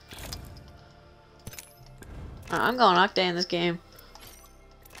 I'm going Octane in this game.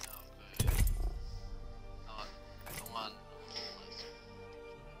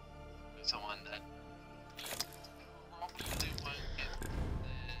 Someone that probably won't get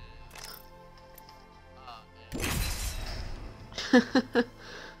there.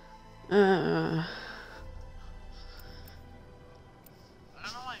 uh. I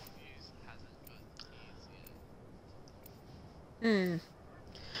don't know why Fuse hasn't got keys yet.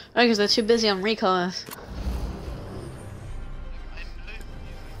 Oh, because they're too busy on recalls.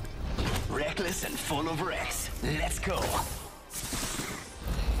 Reckless and full of wrecks. Let's go.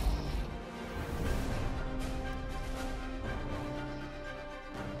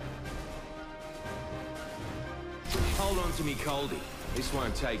 Hold on to me, Coldy. This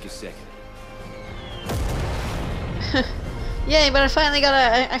won't take a second. Yay! But I finally got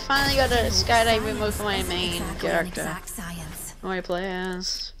a skydive remote for my main character. Who I play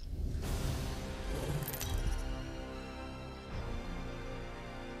as.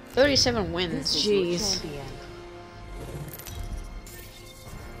 $37 wins. Jeez.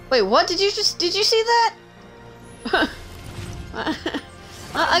 Wait, what? Did you see that?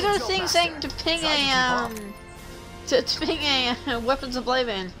 I got a thing saying to ping a to ping a weapons of play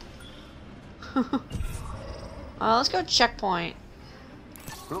bin. Let's go checkpoint.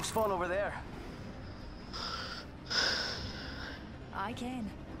 Looks fun over there. I can.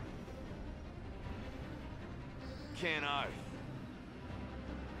 Can I?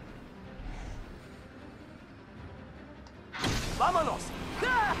 Vámonos!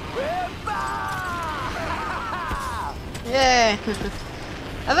 Yeah.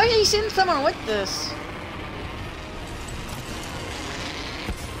 I've actually seen someone with this.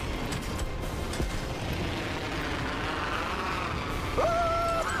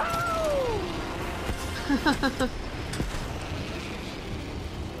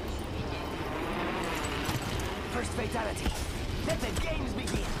 First fatality. Let the games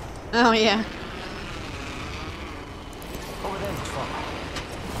begin. Oh yeah. Over there, looks fun.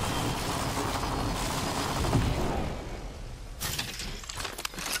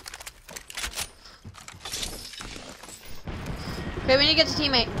 Okay, we need to get the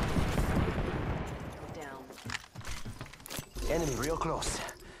teammate. Down. Enemy real close.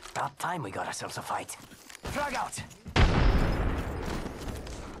 About time we got ourselves a fight. Frag out.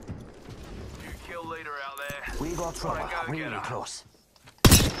 You kill leader out there. We got trouble. Go Really close.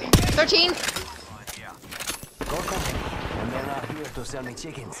 13. Go company. And they're not here to sell me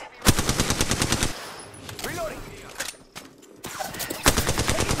chickens. Reloading.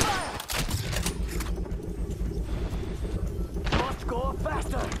 Taking fire. Must go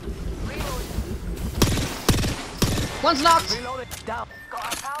faster. Reloading. One's knocked. Reloading. Down. Got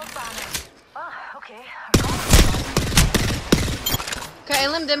our pals banner. Ah, okay. Okay, I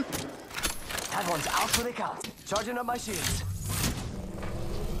limbed him. That one's out for the count. Charging up my shields.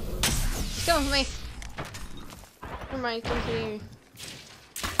 He's coming for me. Never mind, come to you.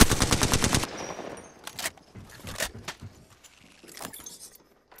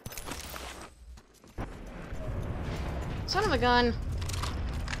 Son of a gun.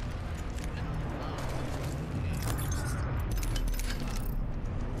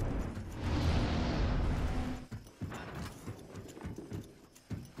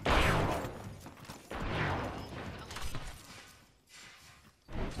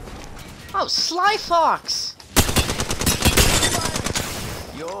 Oh, Sly Fox!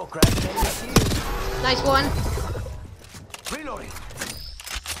 Yo, crack enemy shield. Nice one. Reloading.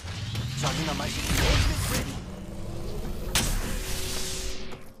 Charging on my shield. Ready.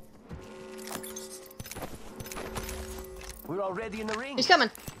 We're already in the ring. He's coming.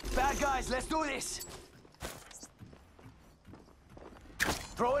 Bad guys, let's do this.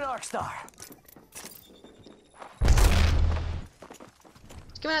 Throw an arc star.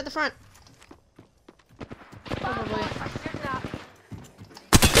 He's coming out the front. Probably.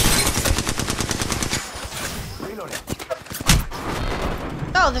 Reloading.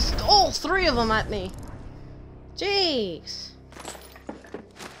 Oh, there's all three of them at me. Jeez.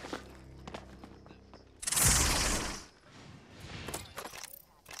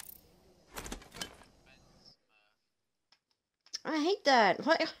 I hate that.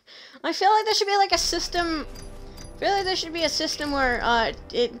 What? I feel like there should be like a system. I feel like there should be a system where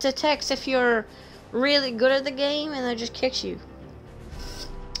it detects if you're really good at the game and it just kicks you.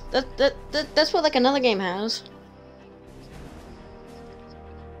 That's what like another game has.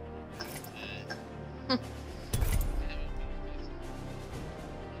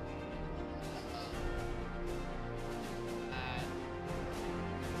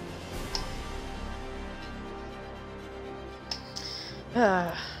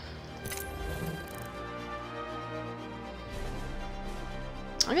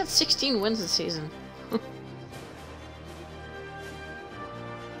 I got 16 wins this season.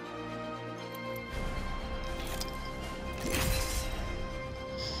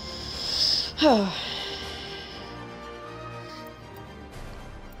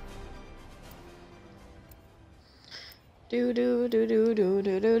 Do do do do do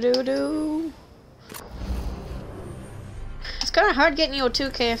do do do do. It's kind of hard getting you a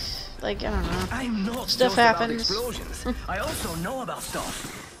 2K if, like, I don't know. I'm not Stuff just happens. about explosions. I also know about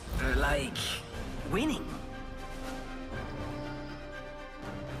stuff. Like winning.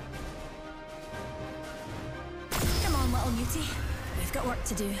 Come on, little beauty. We've got work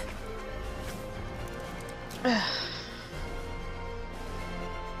to do.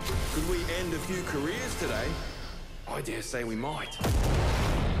 Could we end a few careers today? I dare say we might.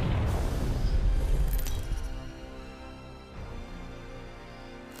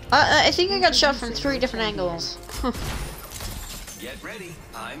 I think I got shot from 3 different angles. Get ready.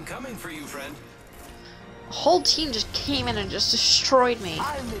 I'm coming for you, friend. A whole team just came in and just destroyed me.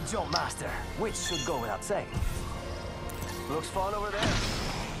 I'm the jump master, which should go without saying. Looks fun over there.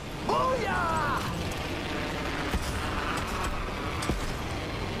 Booyah!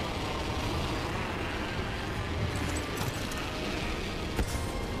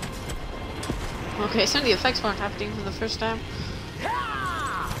 Okay, some of the effects weren't happening for the first time.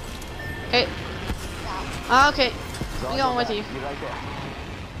 Okay. Okay. I'm going with you.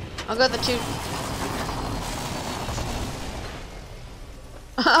 I'll go the two.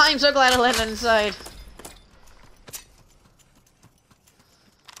 I'm so glad I landed inside.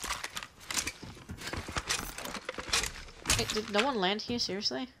 Wait, did no one land here?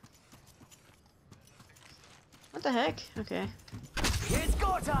 Seriously? What the heck? Okay. It's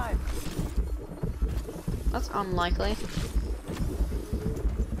go time. That's unlikely.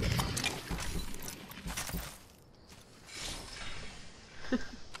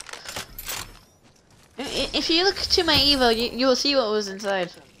 If you look to my Evo, you will see what was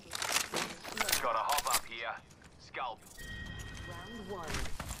inside. Gotta hop up here. Scalp. Round 1.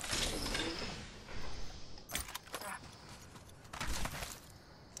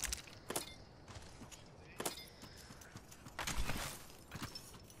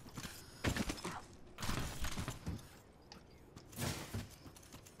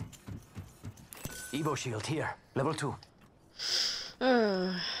 Evo shield here. Level 2.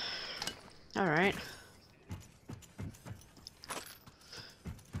 Alright.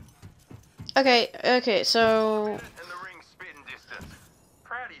 Okay, so...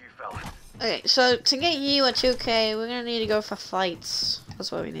 Okay, so to get you a 2K, we're gonna need to go for fights.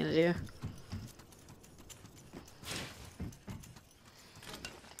 That's what we need to do.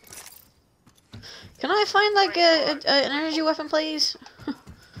 Can I find like an energy weapon, please?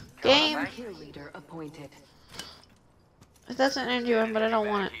 Game. Kill leader appointed. That's an energy weapon, but I don't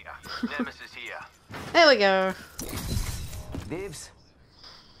want it. Nemesis here. There we go. Dibs.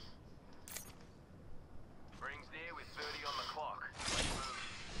 Rings near with 30 on the clock.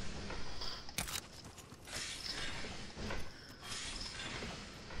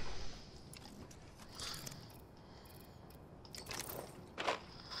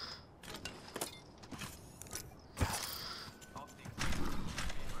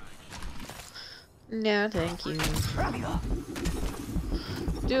 No, thank you.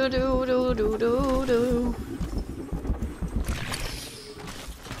 Do do do do do do.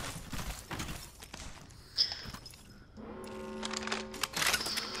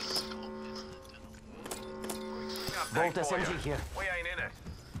 Bolt SMG here. We ain't in it.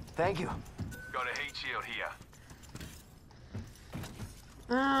 Thank you. Got a heat shield here.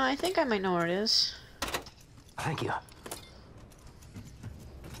 I think I might know where it is. Thank you.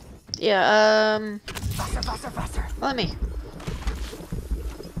 Yeah, Faster, faster, faster. let me.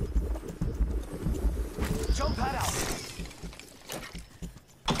 Jump pad out.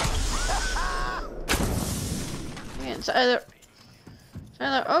 Okay, it's either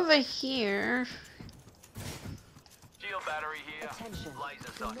over here. Shield battery here. Attention.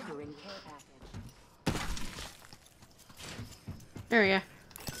 Laser sight. Delivering care package. There we go.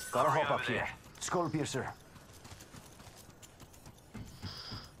 Gotta Hurry hop over up here. there. Skull piercer.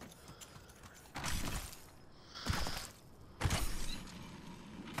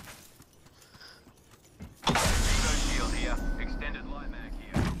 Evo shield here. Extended light mag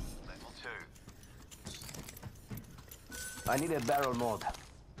here. Level 2. I need a barrel mod.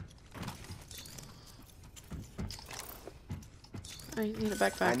 I need a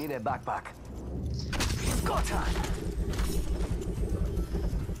backpack. I need a backpack. It's go time.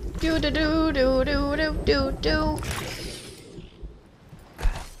 Do do do do do do do do.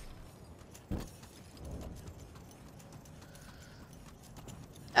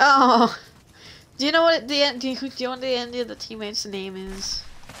 Oh, do you know what the end? Do you know what the end of the teammate's name is?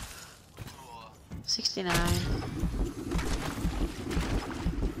 69.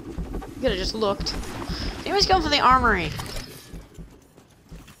 You could have just looked. Teammate's going for the armory.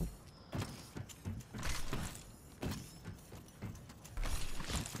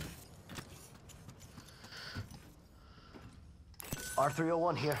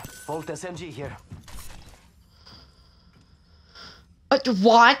 R301 here. Bolt SMG here.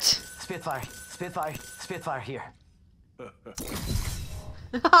 What? Spitfire. Spitfire. Spitfire here. Oh,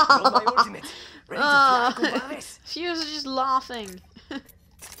 my ultimate. Ready to fly, compadres? Fuse is just laughing.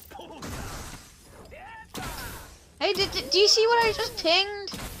 Hey, do you see what I just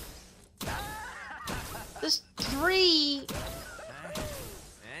pinged? There's 3.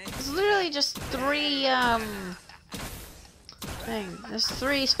 It's literally just 3, thing. There's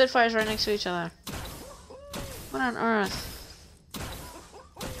 3 Spitfires right next to each other. What on earth?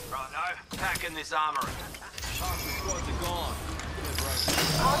 Right, no. Packing this armory. Half the squads are gone.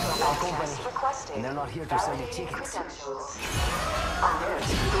 company, and they're not here to sell me Validating tickets. credentials. Alert.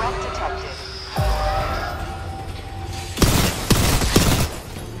 Threat detected.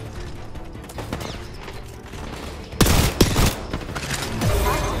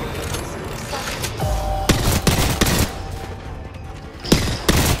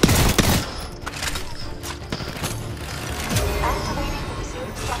 Activating the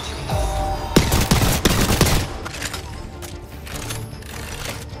resumed structure. Activating resumed structure.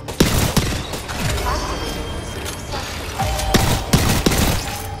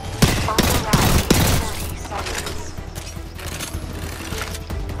 Final round in 30 seconds.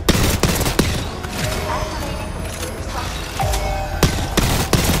 Activating the resumed structure. Activating resumed structure.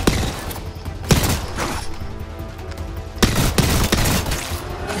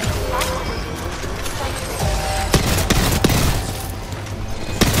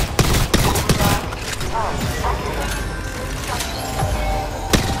 10. Activating the resumed structure.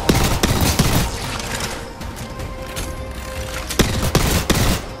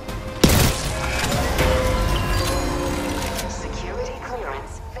 Security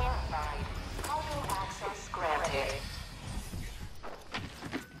clearance verified. Cargo access granted.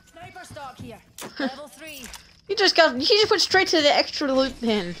 Sniper stock here. Level 3. He just went straight to the extra loot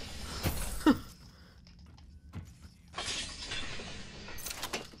bin.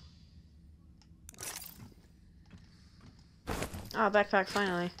 Ah, backpack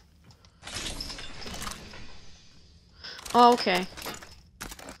finally. Oh, okay.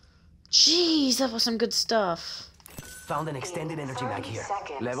 Jeez, that was some good stuff. Found an extended energy mag here.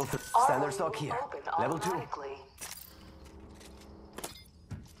 Level 3. Standard stock here. Level 2.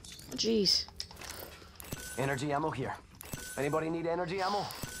 Jeez. Energy ammo here. Anybody need energy ammo?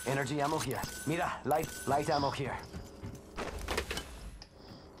 Energy ammo here. Mira, light ammo here.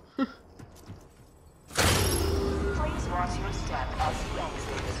 Please watch your step as you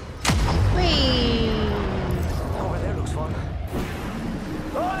exit. Whee! Over there looks fun.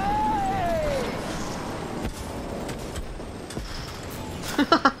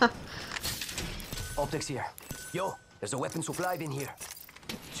 Optics here. Yo, there's a weapon supply bin here.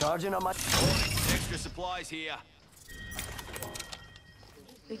 Charging on my... Extra supplies here.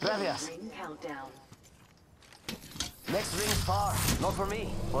 Gracias. Ring countdown. Next ring's far. Not for me,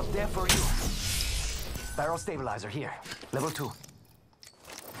 but there for you. Barrel stabilizer here. Level 2.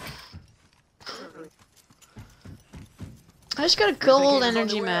 I just got a gold Replicators on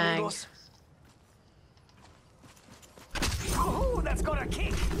energy the way, mag. amigos. Oh, that's got a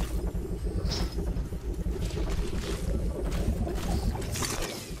kick.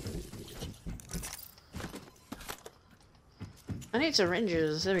 I need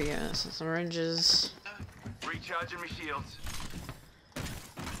syringes. There we go. Some syringes. Recharging my shields.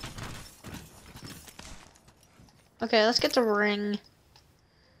 Okay, let's get the ring.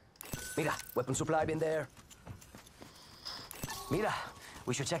 Mira, weapon supply bin there. Mira,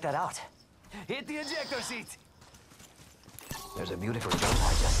 we should check that out. Hit the ejector seat. There's a beautiful gun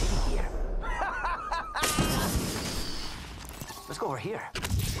just sitting here. Let's go over here.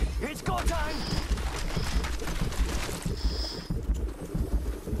 It's go time!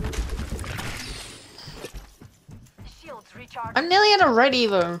 Shields recharged. I'm nearly at a ready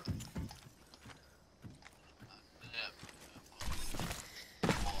though.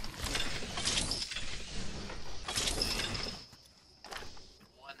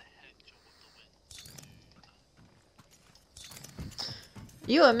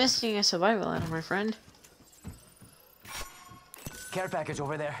 You are missing a survival item, my friend. Care package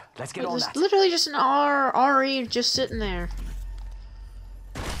over there. Let's get on There's that. literally just an RE just sitting there.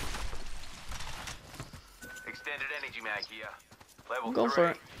 Extended energy mag here. Level Go 3. for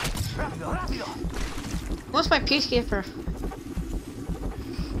it. Rápido, rápido. What's my peacekeeper?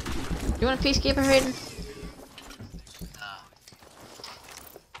 You want a peacekeeper, Hayden?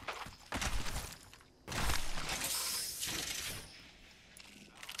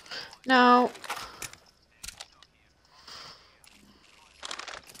 No.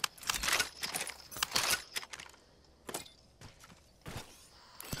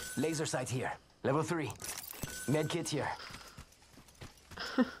 Laser sight here. Level 3. Med kit here.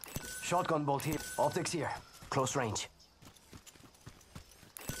 Shotgun bolt here. Optics here. Close range.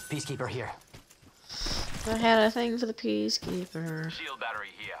 Peacekeeper here. I had a thing for the peacekeeper. Shield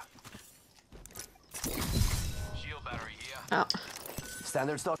battery here. Shield battery here. Oh.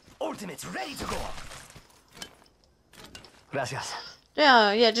 Standard stock. Ultimates ready to go. Gracias.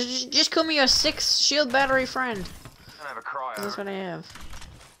 Yeah, just call me your 6 shield battery friend. I have a cryo. That's what I have.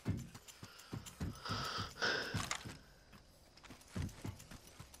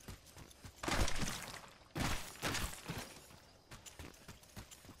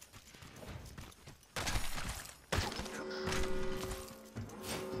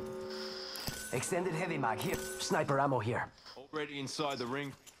 Extended heavy mag here. Sniper ammo here. Already inside the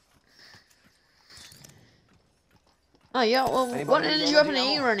ring. Oh yeah, well, Anybody what need energy weapon are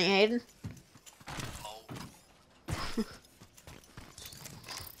energy you ammo? running, Hayden?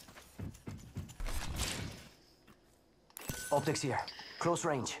 Optics here. Close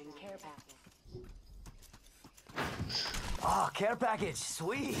range. Oh, care package.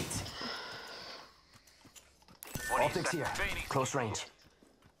 Sweet. Optics here. Close range.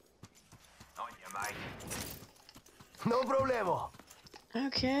 No problemo.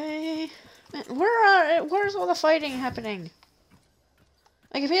 Okay. Man, where's all the fighting happening?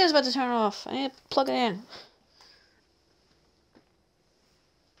 My computer's about to turn off. I need to plug it in.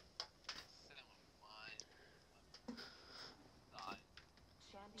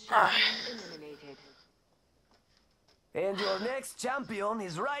 Eliminated. And your next champion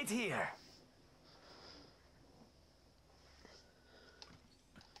is right here.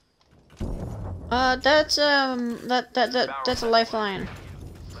 That's that's a lifeline.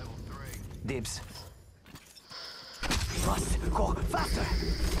 Dibs. Must go faster.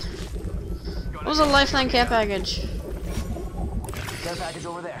 What was a lifeline care package? Care package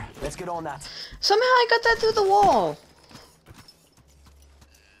over there. Let's get on that. Somehow I got that through the wall.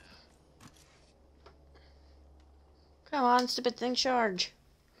 Come on, stupid thing, charge.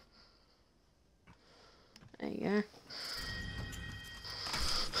 There you go.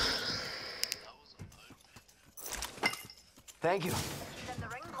 Thank you. Send the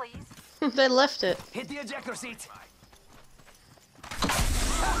ring, please. They left it. Hit the ejector seat.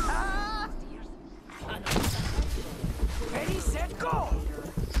 Ready, set, go!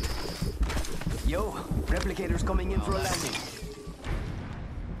 Yo, replicators coming in for a landing.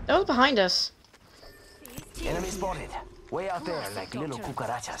 That was behind us. Enemy spotted. Way out there, like little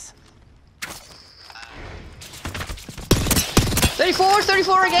cucarachas. 34,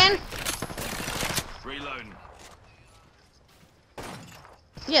 34 again. Reloading.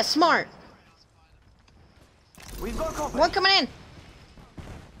 Yeah, smart. We've got company. One coming in.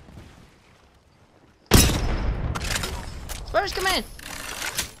 Spider's coming in.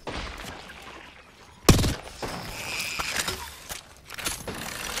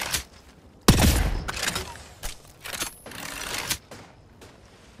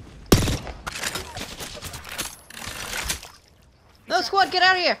 No squad, get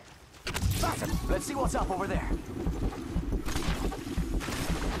out of here. Faster. Let's see what's up over there.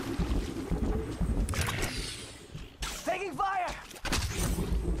 Taking fire!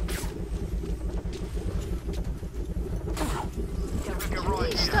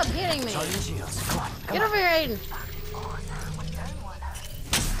 Stop hitting me. Charging shields. Come on. Get over here, Aiden.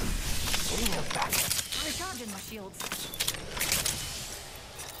 Getting them back. Recharging my shields.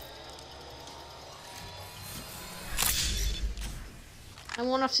 I'm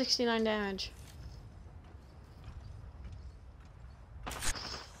 1 off 69 damage.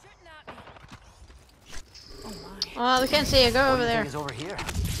 Oh, they can't see you. Go over there. Is over here.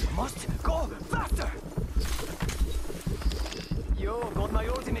 Must go faster. Yo, got my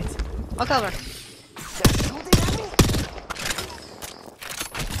ultimate. I'll cover. They're shooting at me.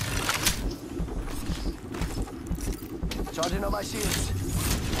 Charging on my shields.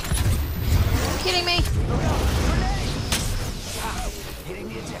 Are you kidding me? Look out! Grenade! Hitting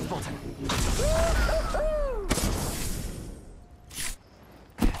the eject button.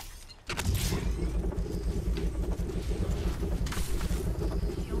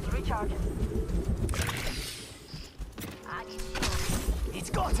 Shields recharging. It's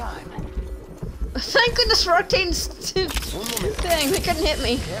go time. Thank goodness for Octane's thing. They couldn't hit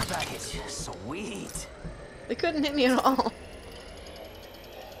me. Care package. Sweet. They couldn't hit me at all.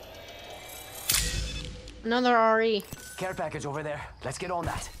 Another RE. Care package over there. Let's get on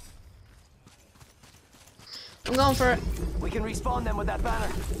that. I'm going for it. We can respawn them with that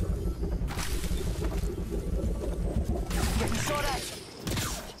banner. Getting shot at.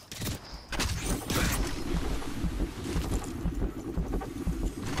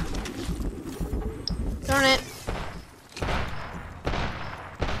 Darn it.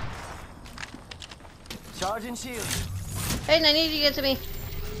 Charging shield. Hayden, I need you to get to me.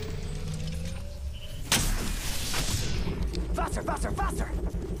 Faster, faster, faster.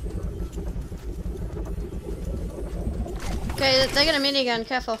 Okay, they got a minigun.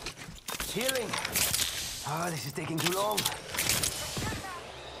 Careful. Healing. Ah, this is taking too long.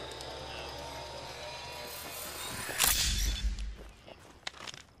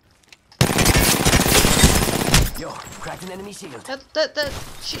 Yo, cracked an enemy shield.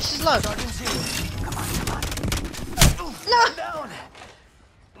 She's low. Charging shield. Come on, come on. No! Down.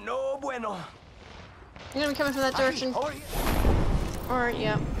 No bueno. You're gonna be coming from that direction. Or Or,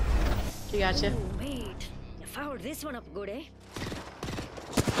 yeah. She got you. Ooh, wait. You fired this one up good, eh?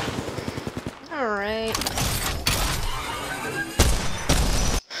 Alright.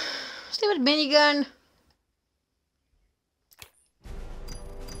 Stupid minigun.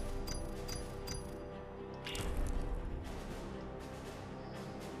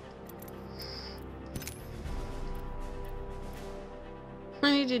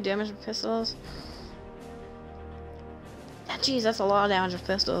 I need to do damage with pistols. Ah, jeez, that's a lot of damage with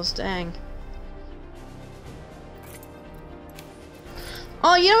pistols. Dang.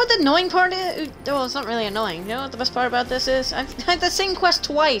 Oh, you know what the annoying part is? Well, it's not really annoying. You know what the best part about this is? I've had the same quest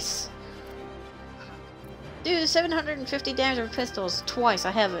twice. Dude, 750 damage with pistols. Twice,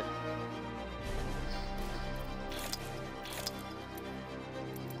 I have it.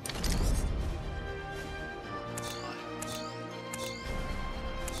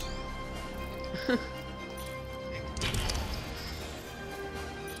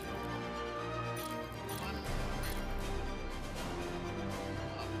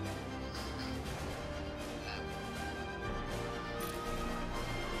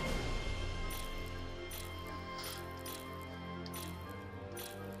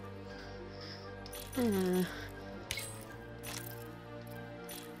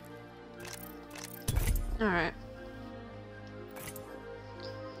 Alright.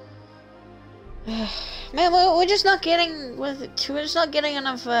 Man, we're just not getting we're just not getting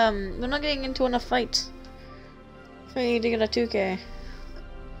enough we're not getting into enough fights for me to get a 2K.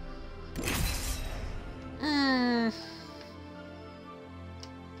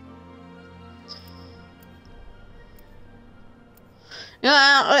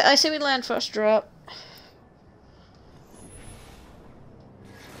 Yeah, I say we land first drop.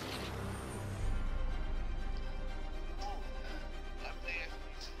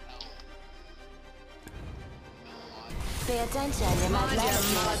 Pay attention, you might Mind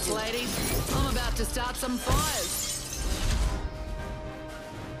your muds, ladies. I'm about to start some fires.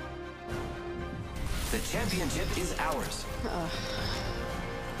 The championship is ours.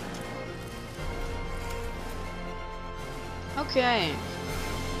 Okay.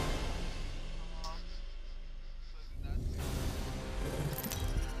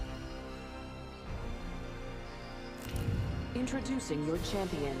 Introducing your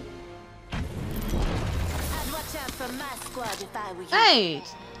champion. I'd watch out for my squad if I were you. Hey!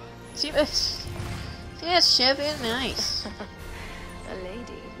 See this? See this champion? Nice. A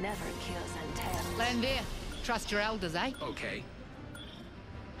lady never kills and tells. Land there. Trust your elders, eh? Okay.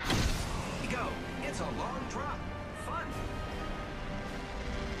 Go. It's a long drop. Fun.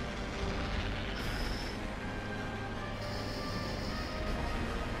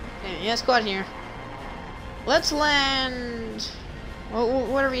 Yeah, squad here. Let's land. Well,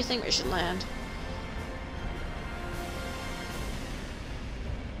 whatever you think we should land.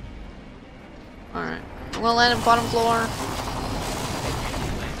 Alright. We'll land on bottom floor.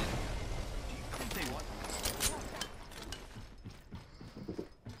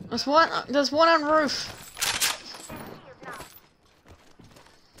 There's one on roof.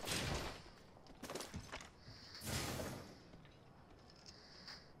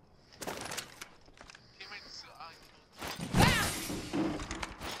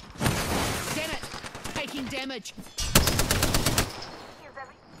 Damn it! Taking damage.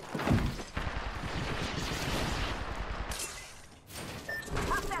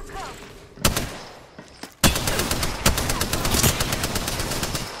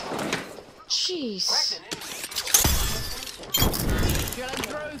 Jeez. Drilling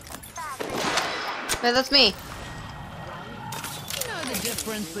through. Yeah, that's me. You know the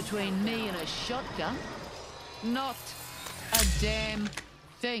difference between me and a shotgun? Not a damn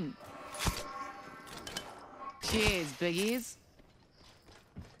thing. Cheers, big ears.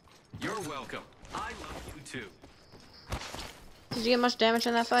 You're welcome. I love you too. Did you get much damage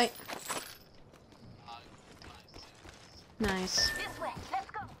in that fight? Nice. This way, let's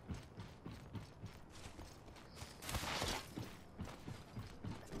go.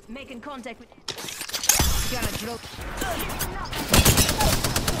 Making contact with. Gonna drill.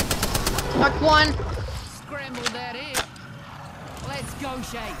 Knocked one. Scramble that in. Let's go,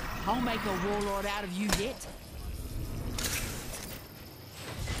 Shay. I'll make a warlord out of you yet.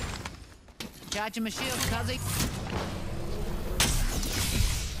 Charging my shield, cuzzy.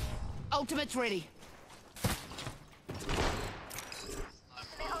 Ultimate's ready.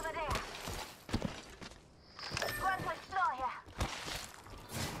 Over there. Going to explore here.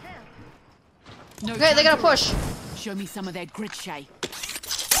 No Okay, they gotta push. Show me some of that grit, Shay.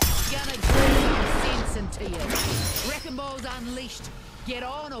 Gonna drill some sense into you. Wrecking balls unleashed. Get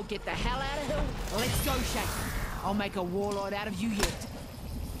on or get the hell out of here. Let's go, Shay. I'll make a warlord out of you yet.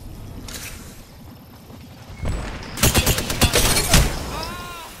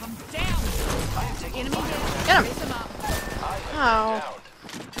 Enemy here. Get him. Raise him up. Oh.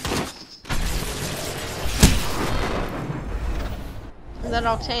 That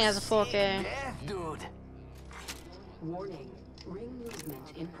Octane has a 4K. Yeah, dude. Warning. Ring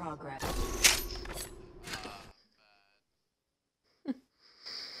movement in progress.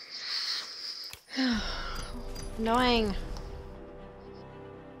 Annoying.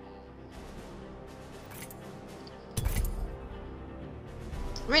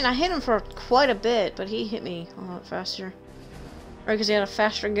 I mean, I hit him for quite a bit, but he hit me a lot faster. Or because he had a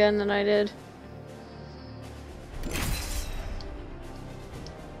faster gun than I did.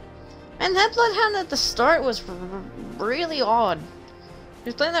 And that Bloodhound at the start was really odd. He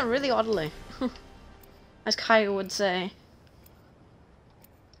was playing that really oddly. As Kyle would say.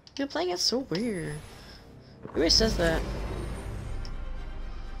 You're playing it so weird. Who always says that?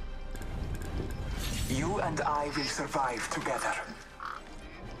 You and I will survive together.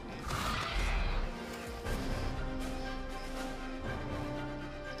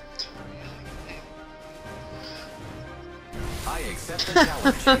 I accept the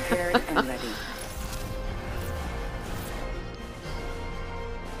challenge. Prepared and ready.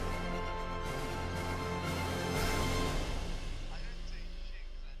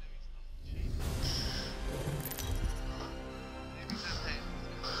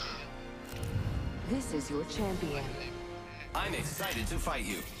 This is your champion. I'm excited to fight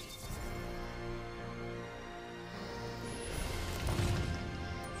you.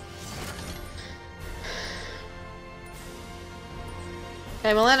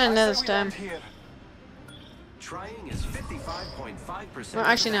 Okay, we'll end it this time. Trying is 55.5%. Well,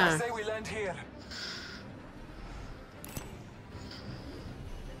 actually, no. I say we land here.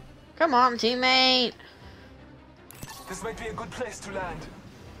 Come on, teammate. This might be a good place to land.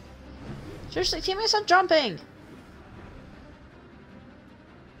 Seriously, teammates, stop jumping.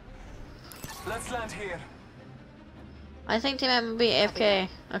 Let's land here. I think teammate would be AFK.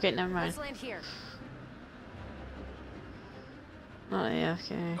 Okay, never mind. Let's land here. Not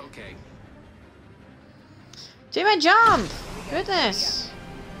AFK. Okay. Teammate, jump! Goodness.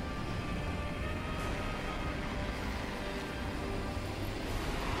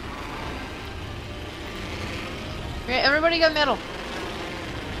 Okay, everybody go middle.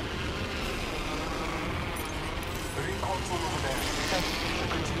 Ring console over there. Thank you.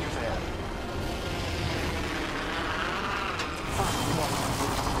 Continue there.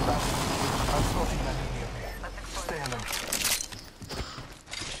 I'm spotting enemy near me. Stay alert.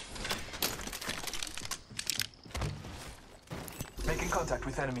 Making contact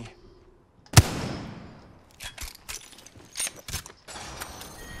with enemy.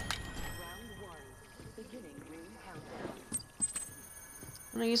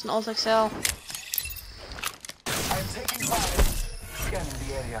 I'm gonna use an Alt XL. I'm taking fire. Scanning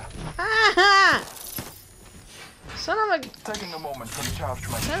the area. Ah! Son of a... Taking a moment to recharge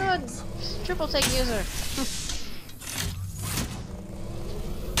my Son of shields. a triple take user.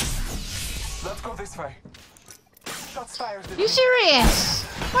 Let's go this way. Shots fired. You serious?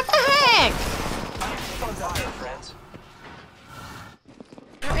 What the heck? Friends.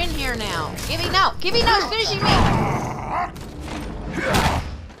 You're in here now. Gibby, no! Gibby, no! It's finishing me!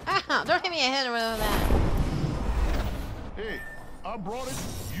 Ah, don't hit me ahead with that. Hey, I brought it.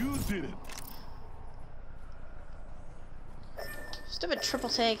 You did it. Stupid triple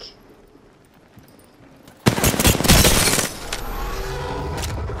take.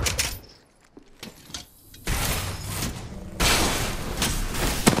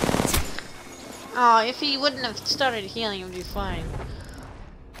 Oh, if he wouldn't have started healing, it would be fine.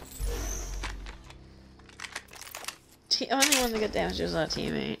 Only one that got damaged was our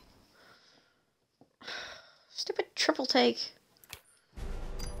teammate. Stupid triple take.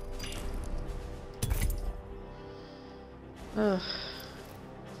 Ugh.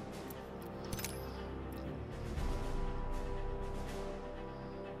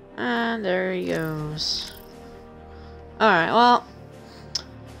 And there he goes. Alright, well.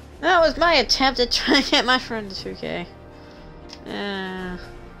 That was my attempt at trying to get my friend to 2K. Oh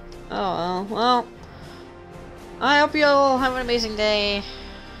well. Well. I hope you all have an amazing day.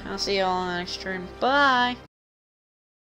 I'll see you all in the next stream. Bye!